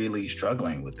I'm really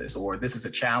struggling with this, or this is a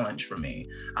challenge for me.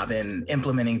 I've been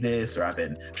implementing this, or I've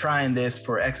been trying this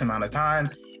for X amount of time,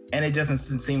 and it doesn't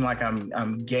seem like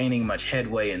I'm gaining much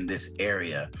headway in this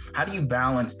area. How do you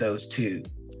balance those two?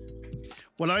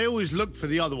 Well, I always look for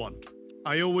the other one.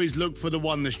 I always look for the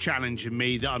one that's challenging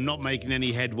me, that I'm not making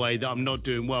any headway, that I'm not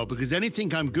doing well, because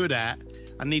anything I'm good at,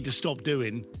 I need to stop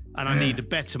doing, and I need to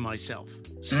better myself.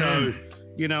 So,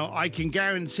 you know, I can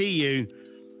guarantee you,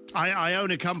 I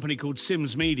own a company called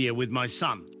Sims Media with my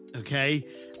son, okay?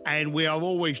 And we are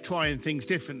always trying things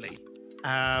differently.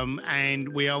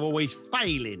 And we are always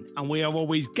failing, and we are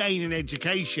always gaining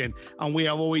education, and we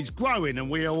are always growing, and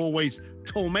we are always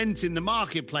tormenting the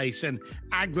marketplace and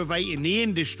aggravating the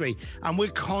industry, and we're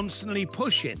constantly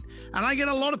pushing. And I get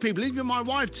a lot of people, even my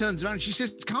wife turns around and she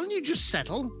says, can't you just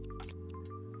settle?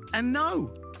 And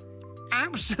no,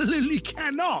 absolutely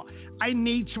cannot. I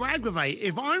need to aggravate.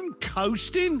 If I'm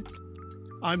coasting,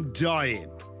 I'm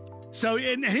dying. So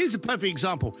and here's a perfect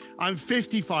example. I'm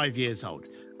 55 years old.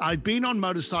 I've been on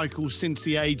motorcycles since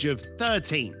the age of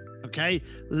 13, okay?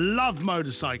 Love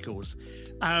motorcycles.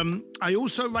 I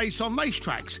also race on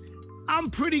racetracks. I'm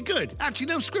pretty good. Actually,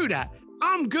 no, screw that.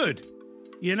 I'm good.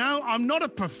 You know, I'm not a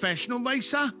professional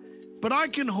racer, but I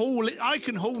can haul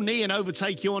knee and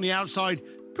overtake you on the outside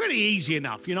pretty easy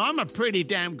enough. You know, I'm a pretty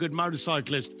damn good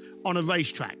motorcyclist on a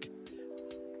racetrack,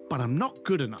 but I'm not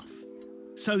good enough.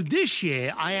 So this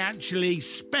year, I actually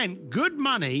spent good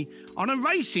money on a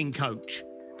racing coach.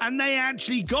 And they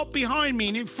actually got behind me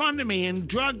and in front of me and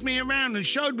dragged me around and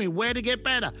showed me where to get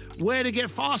better, where to get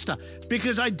faster,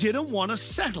 because I didn't want to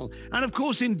settle. And of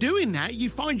course, in doing that, you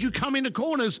find you come into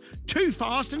corners too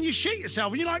fast and you shit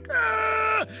yourself and you're like,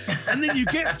 ah! And then you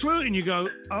get through it and you go,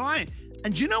 all right.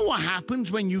 And do you know what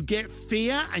happens when you get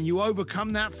fear and you overcome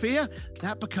that fear?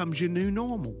 That becomes your new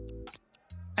normal.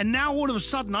 And now all of a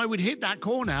sudden I would hit that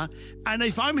corner, and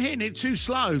if I'm hitting it too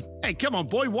slow, hey, come on,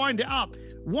 boy, wind it up.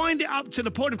 Wind it up to the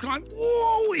point of going,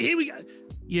 whoa, here we go.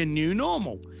 Your new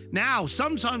normal. Now,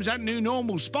 sometimes that new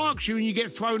normal sparks you and you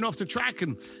get thrown off the track,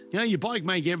 and you know your bike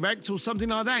may get wrecked or something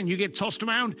like that, and you get tossed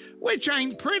around, which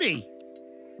ain't pretty.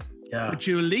 Yeah. But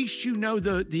at least you know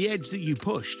the edge that you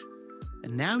pushed.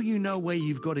 And now you know where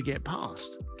you've got to get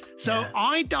past. So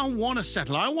I don't want to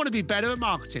settle. I want to be better at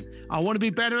marketing. I want to be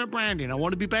better at branding. I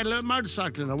want to be better at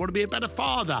motorcycling. I want to be a better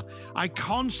father. I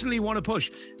constantly want to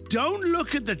push. Don't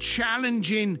look at the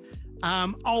challenging,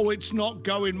 it's not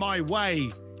going my way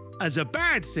as a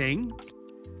bad thing.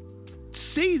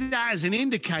 See that as an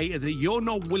indicator that you're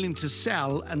not willing to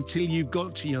sell until you've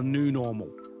got to your new normal.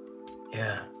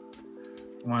 Yeah.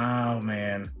 Wow,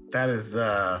 man. That is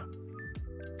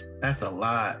That's a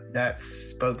lot. That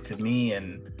spoke to me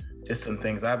and just some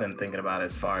things I've been thinking about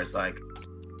as far as like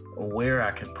where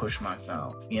I can push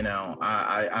myself. You know,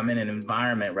 I'm in an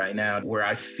environment right now where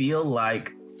I feel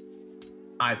like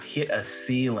I've hit a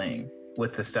ceiling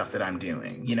with the stuff that I'm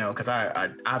doing, you know, because I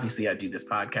obviously I do this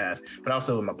podcast, but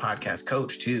also I'm a podcast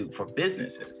coach too for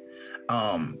businesses,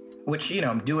 which, you know,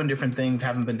 I'm doing different things,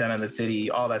 haven't been done in the city.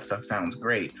 All that stuff sounds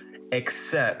great,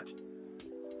 except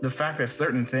the fact that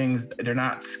certain things, they're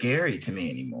not scary to me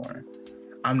anymore.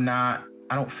 I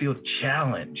don't feel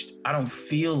challenged. I don't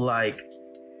feel like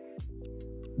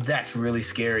that's really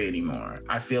scary anymore.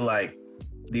 I feel like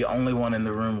the only one in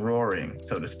the room roaring,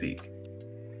 so to speak.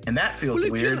 And that feels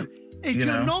weird. If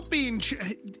you're not being,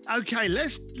 okay,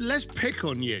 let's pick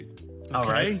on you. Okay? All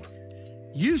right.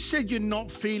 You said you're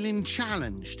not feeling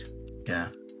challenged. Yeah.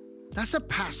 That's a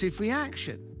passive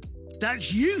reaction.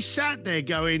 That's you sat there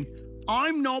going,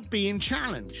 I'm not being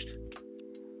challenged.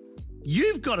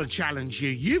 You've got to challenge you.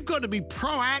 You've got to be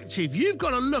proactive. You've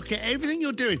got to look at everything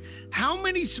you're doing. How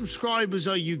many subscribers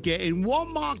are you getting? What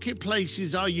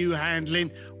marketplaces are you handling?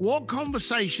 What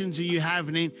conversations are you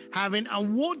having?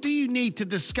 And what do you need to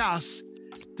discuss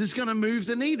that's going to move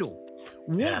the needle?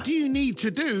 What do you need to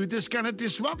do that's going to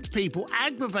disrupt people,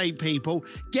 aggravate people,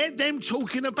 get them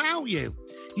talking about you?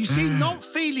 You see, not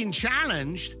feeling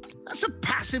challenged, that's a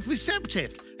passive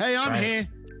receptive. Hey, I'm here.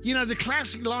 You know, the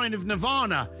classic line of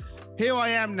Nirvana, here I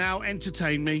am now,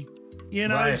 entertain me. You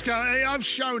know, it's going, hey, I've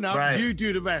shown up, you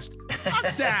do the rest.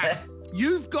 Fuck that.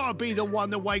 You've got to be the one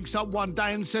that wakes up one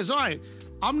day and says, all right,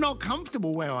 I'm not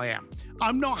comfortable where I am.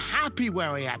 I'm not happy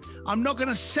where I am. I'm not going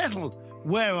to settle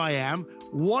where I am.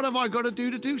 What have I got to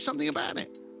do something about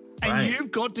it? And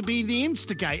you've got to be the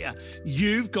instigator.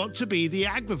 You've got to be the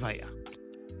aggravator.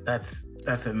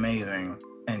 That's amazing.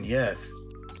 And yes,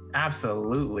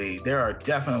 absolutely. There are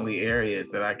definitely areas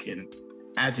that I can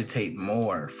agitate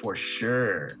more, for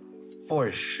sure.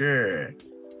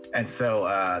 And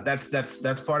so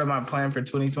that's part of my plan for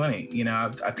 2020. You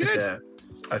know, I took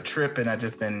a trip and I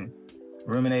just been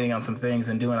ruminating on some things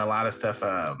and doing a lot of stuff.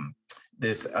 One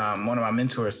of my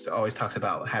mentors always talks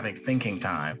about having thinking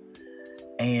time,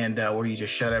 and where you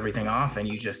just shut everything off and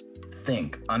you just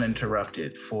think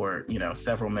uninterrupted for, you know,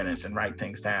 several minutes and write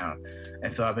things down.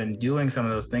 And so I've been doing some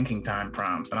of those thinking time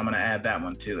prompts, and I'm going to add that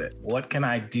one to it. What can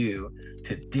I do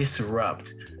to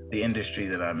disrupt the industry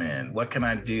that I'm in? What can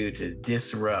I do to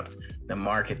disrupt the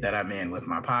market that I'm in with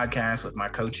my podcast, with my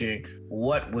coaching?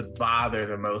 What would bother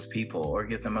the most people or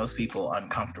get the most people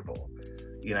uncomfortable?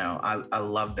 You know, I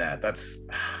love that.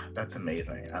 That's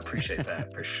amazing. I appreciate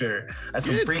that for sure. That's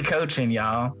some free coaching,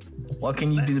 y'all. What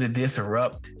can you do to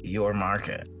disrupt your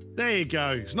market? There you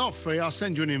go. It's not free. I'll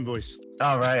send you an invoice.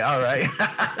 All right.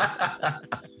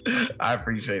 I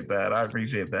appreciate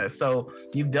that. So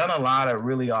you've done a lot of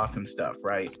really awesome stuff,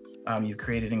 right? You've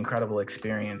created incredible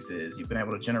experiences. You've been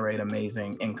able to generate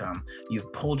amazing income.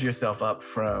 You've pulled yourself up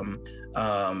from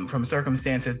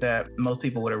circumstances that most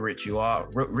people would have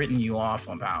written you off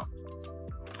about.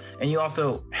 And you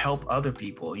also help other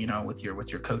people, you know, with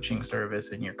your coaching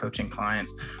service and your coaching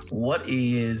clients. What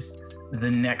is the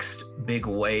next big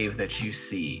wave that you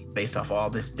see based off all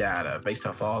this data, based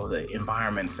off all the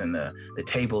environments and the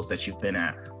tables that you've been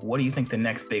at? What do you think the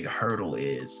next big hurdle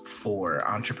is for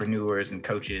entrepreneurs and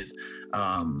coaches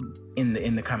in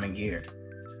the coming year?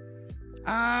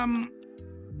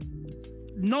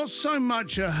 Not so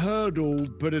much a hurdle,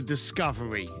 but a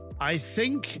discovery. I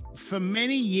think for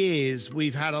many years,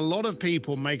 we've had a lot of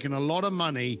people making a lot of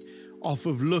money off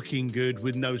of looking good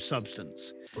with no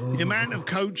substance. Ooh. The amount of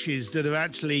coaches that are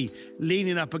actually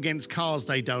leaning up against cars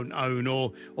they don't own,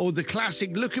 or the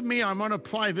classic, look at me, I'm on a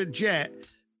private jet.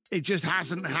 It just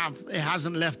hasn't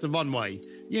left the runway.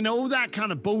 You know, all that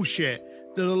kind of bullshit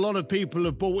that a lot of people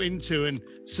have bought into and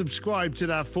subscribed to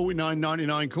their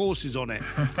 $49.99 courses on it.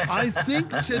 I think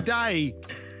today,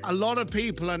 a lot of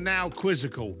people are now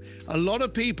quizzical. A lot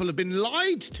of people have been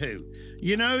lied to.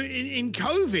 You know, in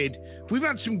COVID, we've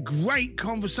had some great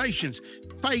conversations.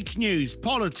 Fake news,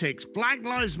 politics, Black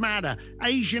Lives Matter,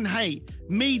 Asian hate,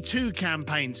 Me Too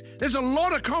campaigns. There's a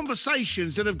lot of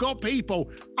conversations that have got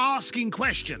people asking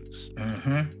questions.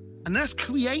 Mm-hmm. And that's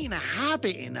creating a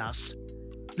habit in us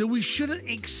that we shouldn't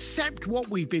accept what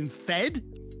we've been fed.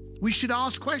 We should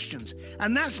ask questions.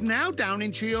 And that's now down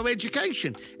into your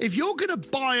education. If you're going to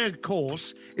buy a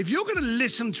course, if you're going to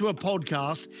listen to a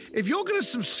podcast, if you're going to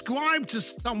subscribe to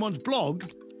someone's blog,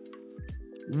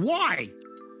 why?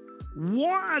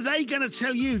 What are they going to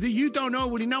tell you that you don't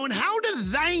already know? And how do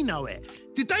they know it?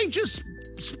 Did they just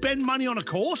spend money on a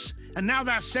course and now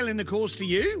they're selling the course to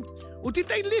you? Or did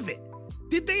they live it?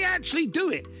 Did they actually do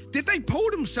it? Did they pull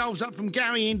themselves up from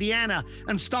Gary, Indiana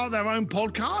and start their own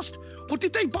podcast? Or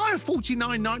did they buy a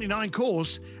 $49.99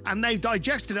 course and they've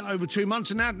digested it over 2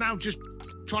 months and now just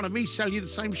trying to resell you the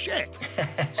same shit?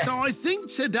 So I think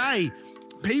today,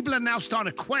 people are now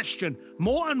starting to question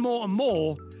more and more and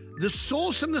more the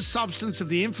source and the substance of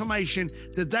the information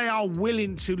that they are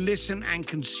willing to listen and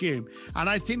consume. And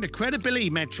I think the credibility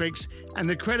metrics and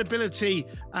the credibility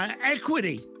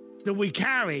equity that we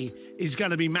carry is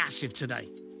going to be massive today.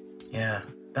 Yeah,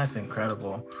 that's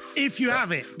incredible. If you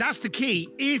have it, that's the key.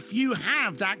 If you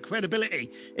have that credibility,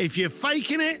 if you're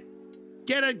faking it,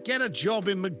 get a job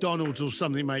in McDonald's or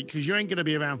something, mate, because you ain't going to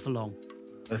be around for long.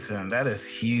 Listen, that is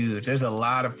huge. There's a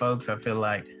lot of folks, I feel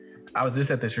like, I was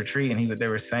just at this retreat and they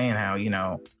were saying how,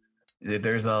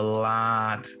 there's a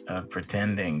lot of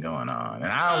pretending going on.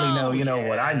 And I only know,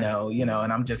 what I know,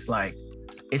 and I'm just like,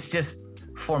 it's just,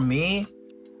 for me,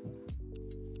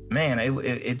 man,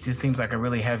 it just seems like a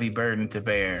really heavy burden to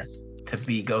bear,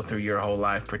 to go through your whole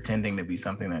life pretending to be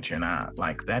something that you're not.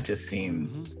 Like, that just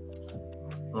seems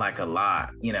like a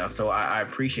lot, so I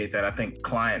appreciate that. I think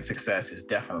client success is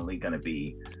definitely going to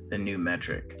be the new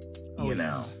metric,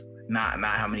 yes. Not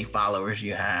how many followers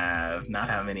you have, not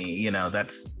how many,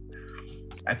 that's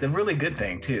a really good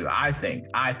thing too. I think.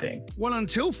 Well,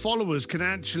 until followers can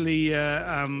actually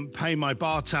pay my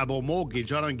bar tab or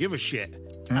mortgage, I don't give a shit.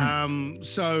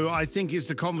 So I think it's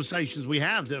the conversations we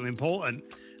have that are important.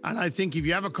 And I think if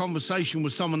you have a conversation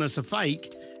with someone that's a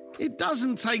fake, it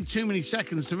doesn't take too many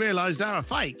seconds to realize they're a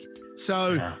fake.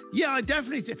 So yeah, I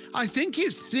definitely I think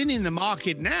it's thinning the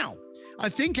market now. I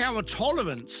think our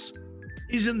tolerance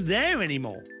isn't there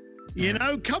anymore.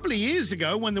 A couple of years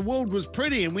ago when the world was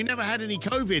pretty and we never had any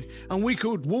COVID and we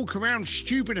could walk around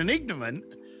stupid and ignorant,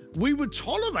 we would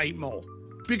tolerate more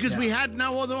because we had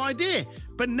no other idea.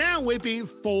 But now we're being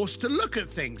forced to look at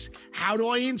things. How do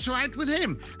I interact with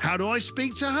him? How do I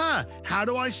speak to her? How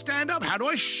do I stand up? How do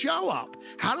I show up?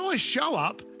 How do I show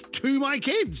up to my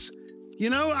kids?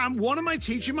 And what am I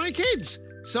teaching my kids?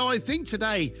 So I think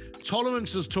today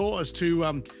tolerance has taught us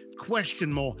to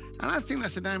question more. And I think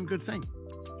that's a damn good thing.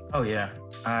 Oh, yeah.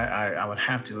 I would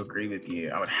have to agree with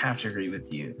you.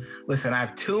 Listen, I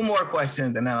have 2 more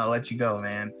questions and then I'll let you go,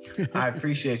 man. I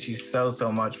appreciate you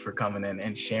so much for coming in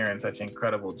and sharing such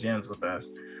incredible gems with us.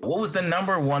 What was the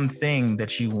number one thing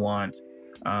that you want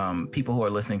people who are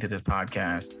listening to this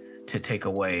podcast to take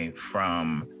away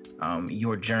from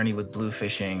your journey with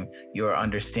Bluefishing, your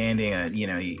understanding,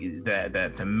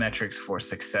 that the metrics for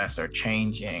success are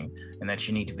changing and that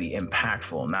you need to be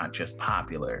impactful, not just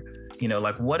popular?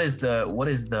 What is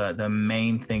the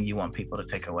main thing you want people to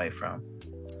take away from?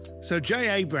 So Jay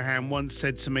Abraham once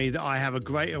said to me that I have a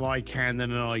greater ICANN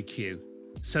than an IQ.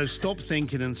 So stop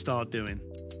thinking and start doing.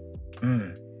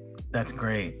 That's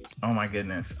great. Oh my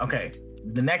goodness. Okay.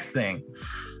 The next thing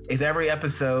is every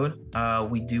episode,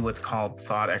 we do what's called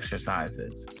thought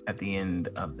exercises at the end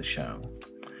of the show.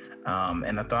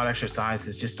 And a thought exercise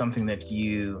is just something that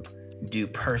you do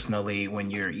personally when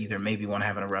you're either maybe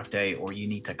having a rough day or you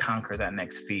need to conquer that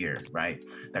next fear, right?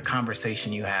 That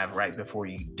conversation you have right before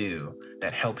you do,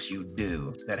 that helps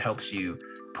you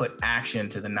put action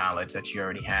to the knowledge that you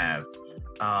already have.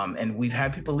 And we've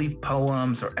had people leave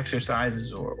poems or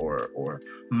exercises or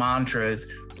mantras.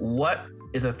 What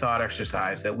is a thought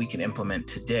exercise that we can implement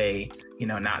today?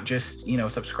 Not just,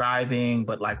 subscribing,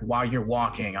 but like while you're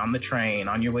walking, on the train,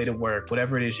 on your way to work,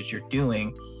 whatever it is that you're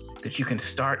doing, that you can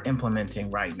start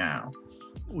implementing right now.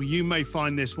 Well, you may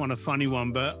find this one a funny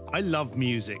one, but I love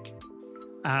music.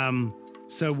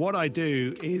 So what I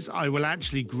do is I will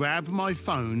actually grab my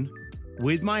phone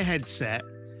with my headset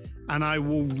and I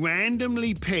will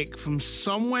randomly pick from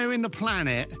somewhere in the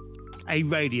planet a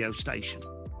radio station.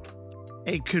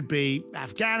 It could be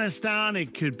Afghanistan,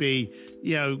 it could be,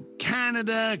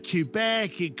 Canada,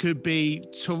 Quebec, it could be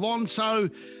Toronto,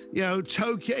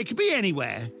 Tokyo, it could be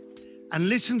anywhere, and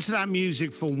listen to that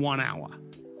music for 1 hour.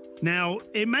 Now,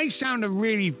 it may sound a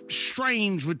really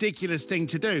strange, ridiculous thing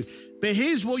to do, but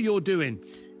here's what you're doing.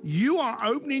 You are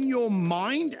opening your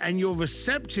mind and your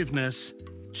receptiveness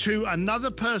to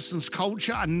another person's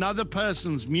culture, another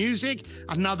person's music,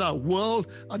 another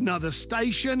world, another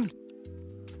station.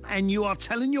 And you are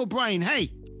telling your brain,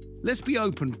 hey, let's be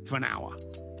open for an hour.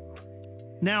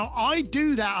 Now, I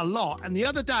do that a lot. And the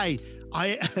other day,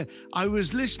 I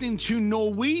was listening to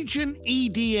Norwegian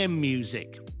EDM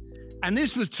music. And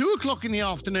this was 2:00 in the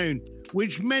afternoon,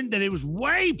 which meant that it was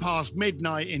way past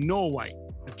midnight in Norway,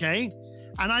 okay?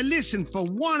 And I listened for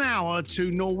 1 hour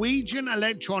to Norwegian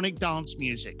electronic dance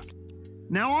music.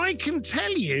 Now, I can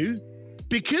tell you,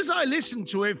 because I listened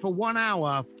to it for 1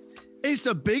 hour, it's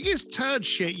the biggest turd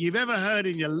shit you've ever heard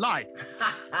in your life.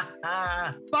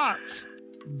 But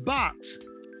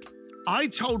I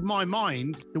told my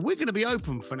mind that we're going to be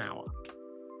open for an hour.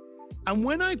 And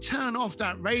when I turn off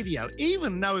that radio,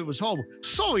 even though it was horrible,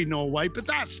 sorry, Norway, but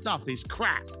that stuff is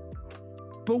crap.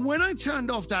 But when I turned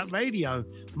off that radio,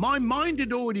 my mind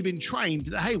had already been trained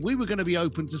that, hey, we were going to be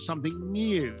open to something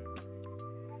new.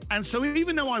 And so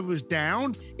even though I was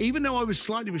down, even though I was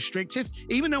slightly restrictive,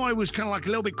 even though I was kind of like a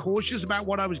little bit cautious about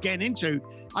what I was getting into,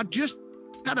 I just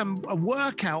had a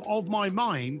workout of my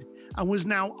mind and was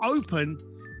now open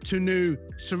to new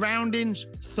surroundings,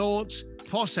 thoughts,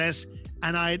 process,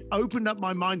 and I had opened up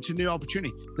my mind to new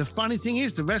opportunity. The funny thing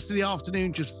is, the rest of the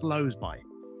afternoon just flows by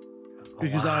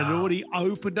because I had already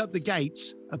opened up the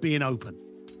gates of being open.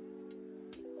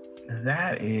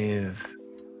 That is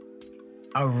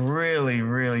a really,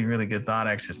 really, really good thought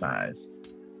exercise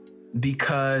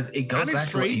because it goes back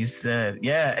to what you said.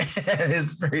 Yeah,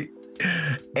 it's free.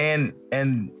 And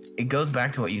it goes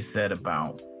back to what you said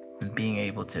about being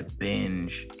able to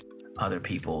binge other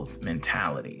people's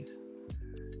mentalities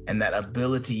and that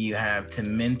ability you have to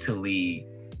mentally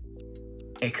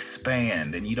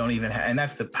expand, and you don't even have, and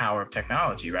that's the power of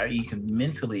technology, right? You can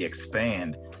mentally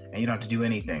expand and you don't have to do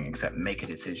anything except make a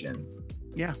decision.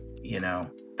 Yeah. You know,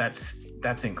 that's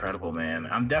incredible, man.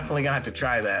 I'm definitely gonna have to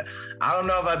try that. I don't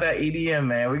know about that EDM,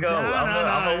 man. I'm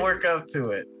gonna work up to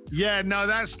it. Yeah, no,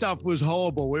 that stuff was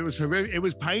horrible. It was horrific. It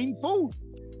was painful,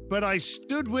 but I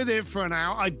stood with it for an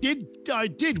hour. I did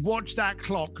watch that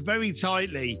clock very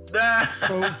tightly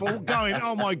for going,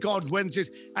 oh my God, when's this?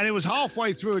 And it was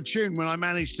halfway through a tune when I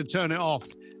managed to turn it off.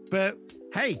 But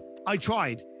hey, I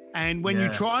tried. And when you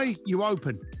try, you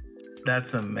open.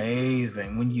 That's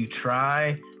amazing. When you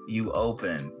try, you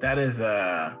open. That's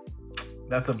a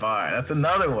bar. That's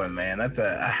another one, man. That's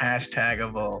a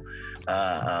hashtagable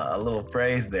a little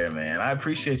phrase there, man. I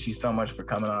appreciate you so much for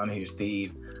coming on here,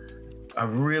 Steve. I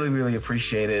really, really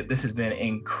appreciate it. This has been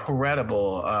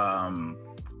incredible.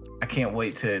 I can't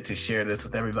wait to share this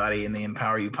with everybody in the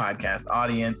Empower You podcast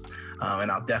audience.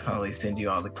 And I'll definitely send you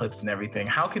all the clips and everything.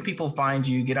 How can people find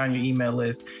you, get on your email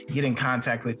list, get in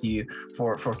contact with you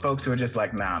for folks who are just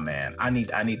like, nah, man, I need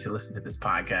to listen to this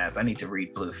podcast. I need to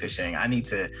read Blue Fishing. I need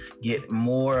to get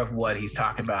more of what he's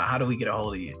talking about. How do we get a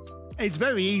hold of you? It's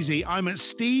very easy. I'm at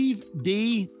Steve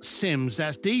D. Sims.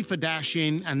 That's D for dash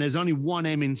in, and there's only one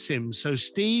M in Sims. So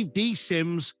Steve D.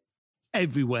 Sims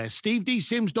everywhere.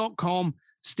 SteveDSims.com.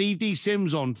 Steve D.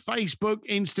 Sims on Facebook,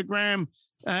 Instagram,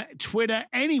 Twitter,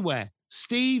 anywhere.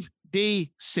 Steve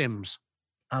D. Sims.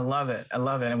 I love it.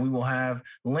 And we will have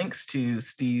links to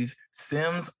Steve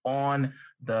Sims on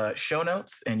the show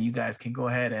notes, and you guys can go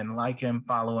ahead and like him,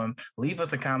 follow him, leave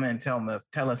us a comment, and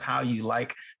tell us how you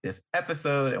like this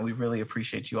episode. And we really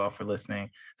appreciate you all for listening.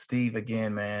 Steve,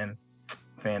 again, man,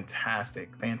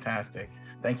 fantastic.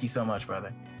 Thank you so much,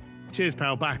 brother. Cheers,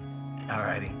 pal. Bye. All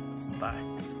righty. Bye.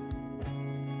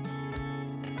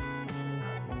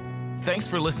 Thanks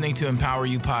for listening to Empower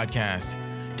You Podcast.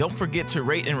 Don't forget to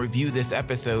rate and review this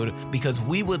episode because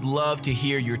we would love to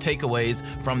hear your takeaways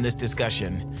from this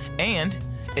discussion. And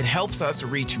it helps us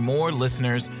reach more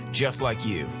listeners just like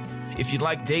you. If you'd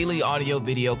like daily audio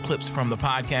video clips from the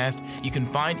podcast, you can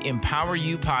find Empower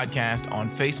You Podcast on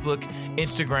Facebook,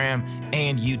 Instagram,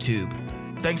 and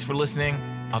YouTube. Thanks for listening.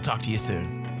 I'll talk to you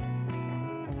soon.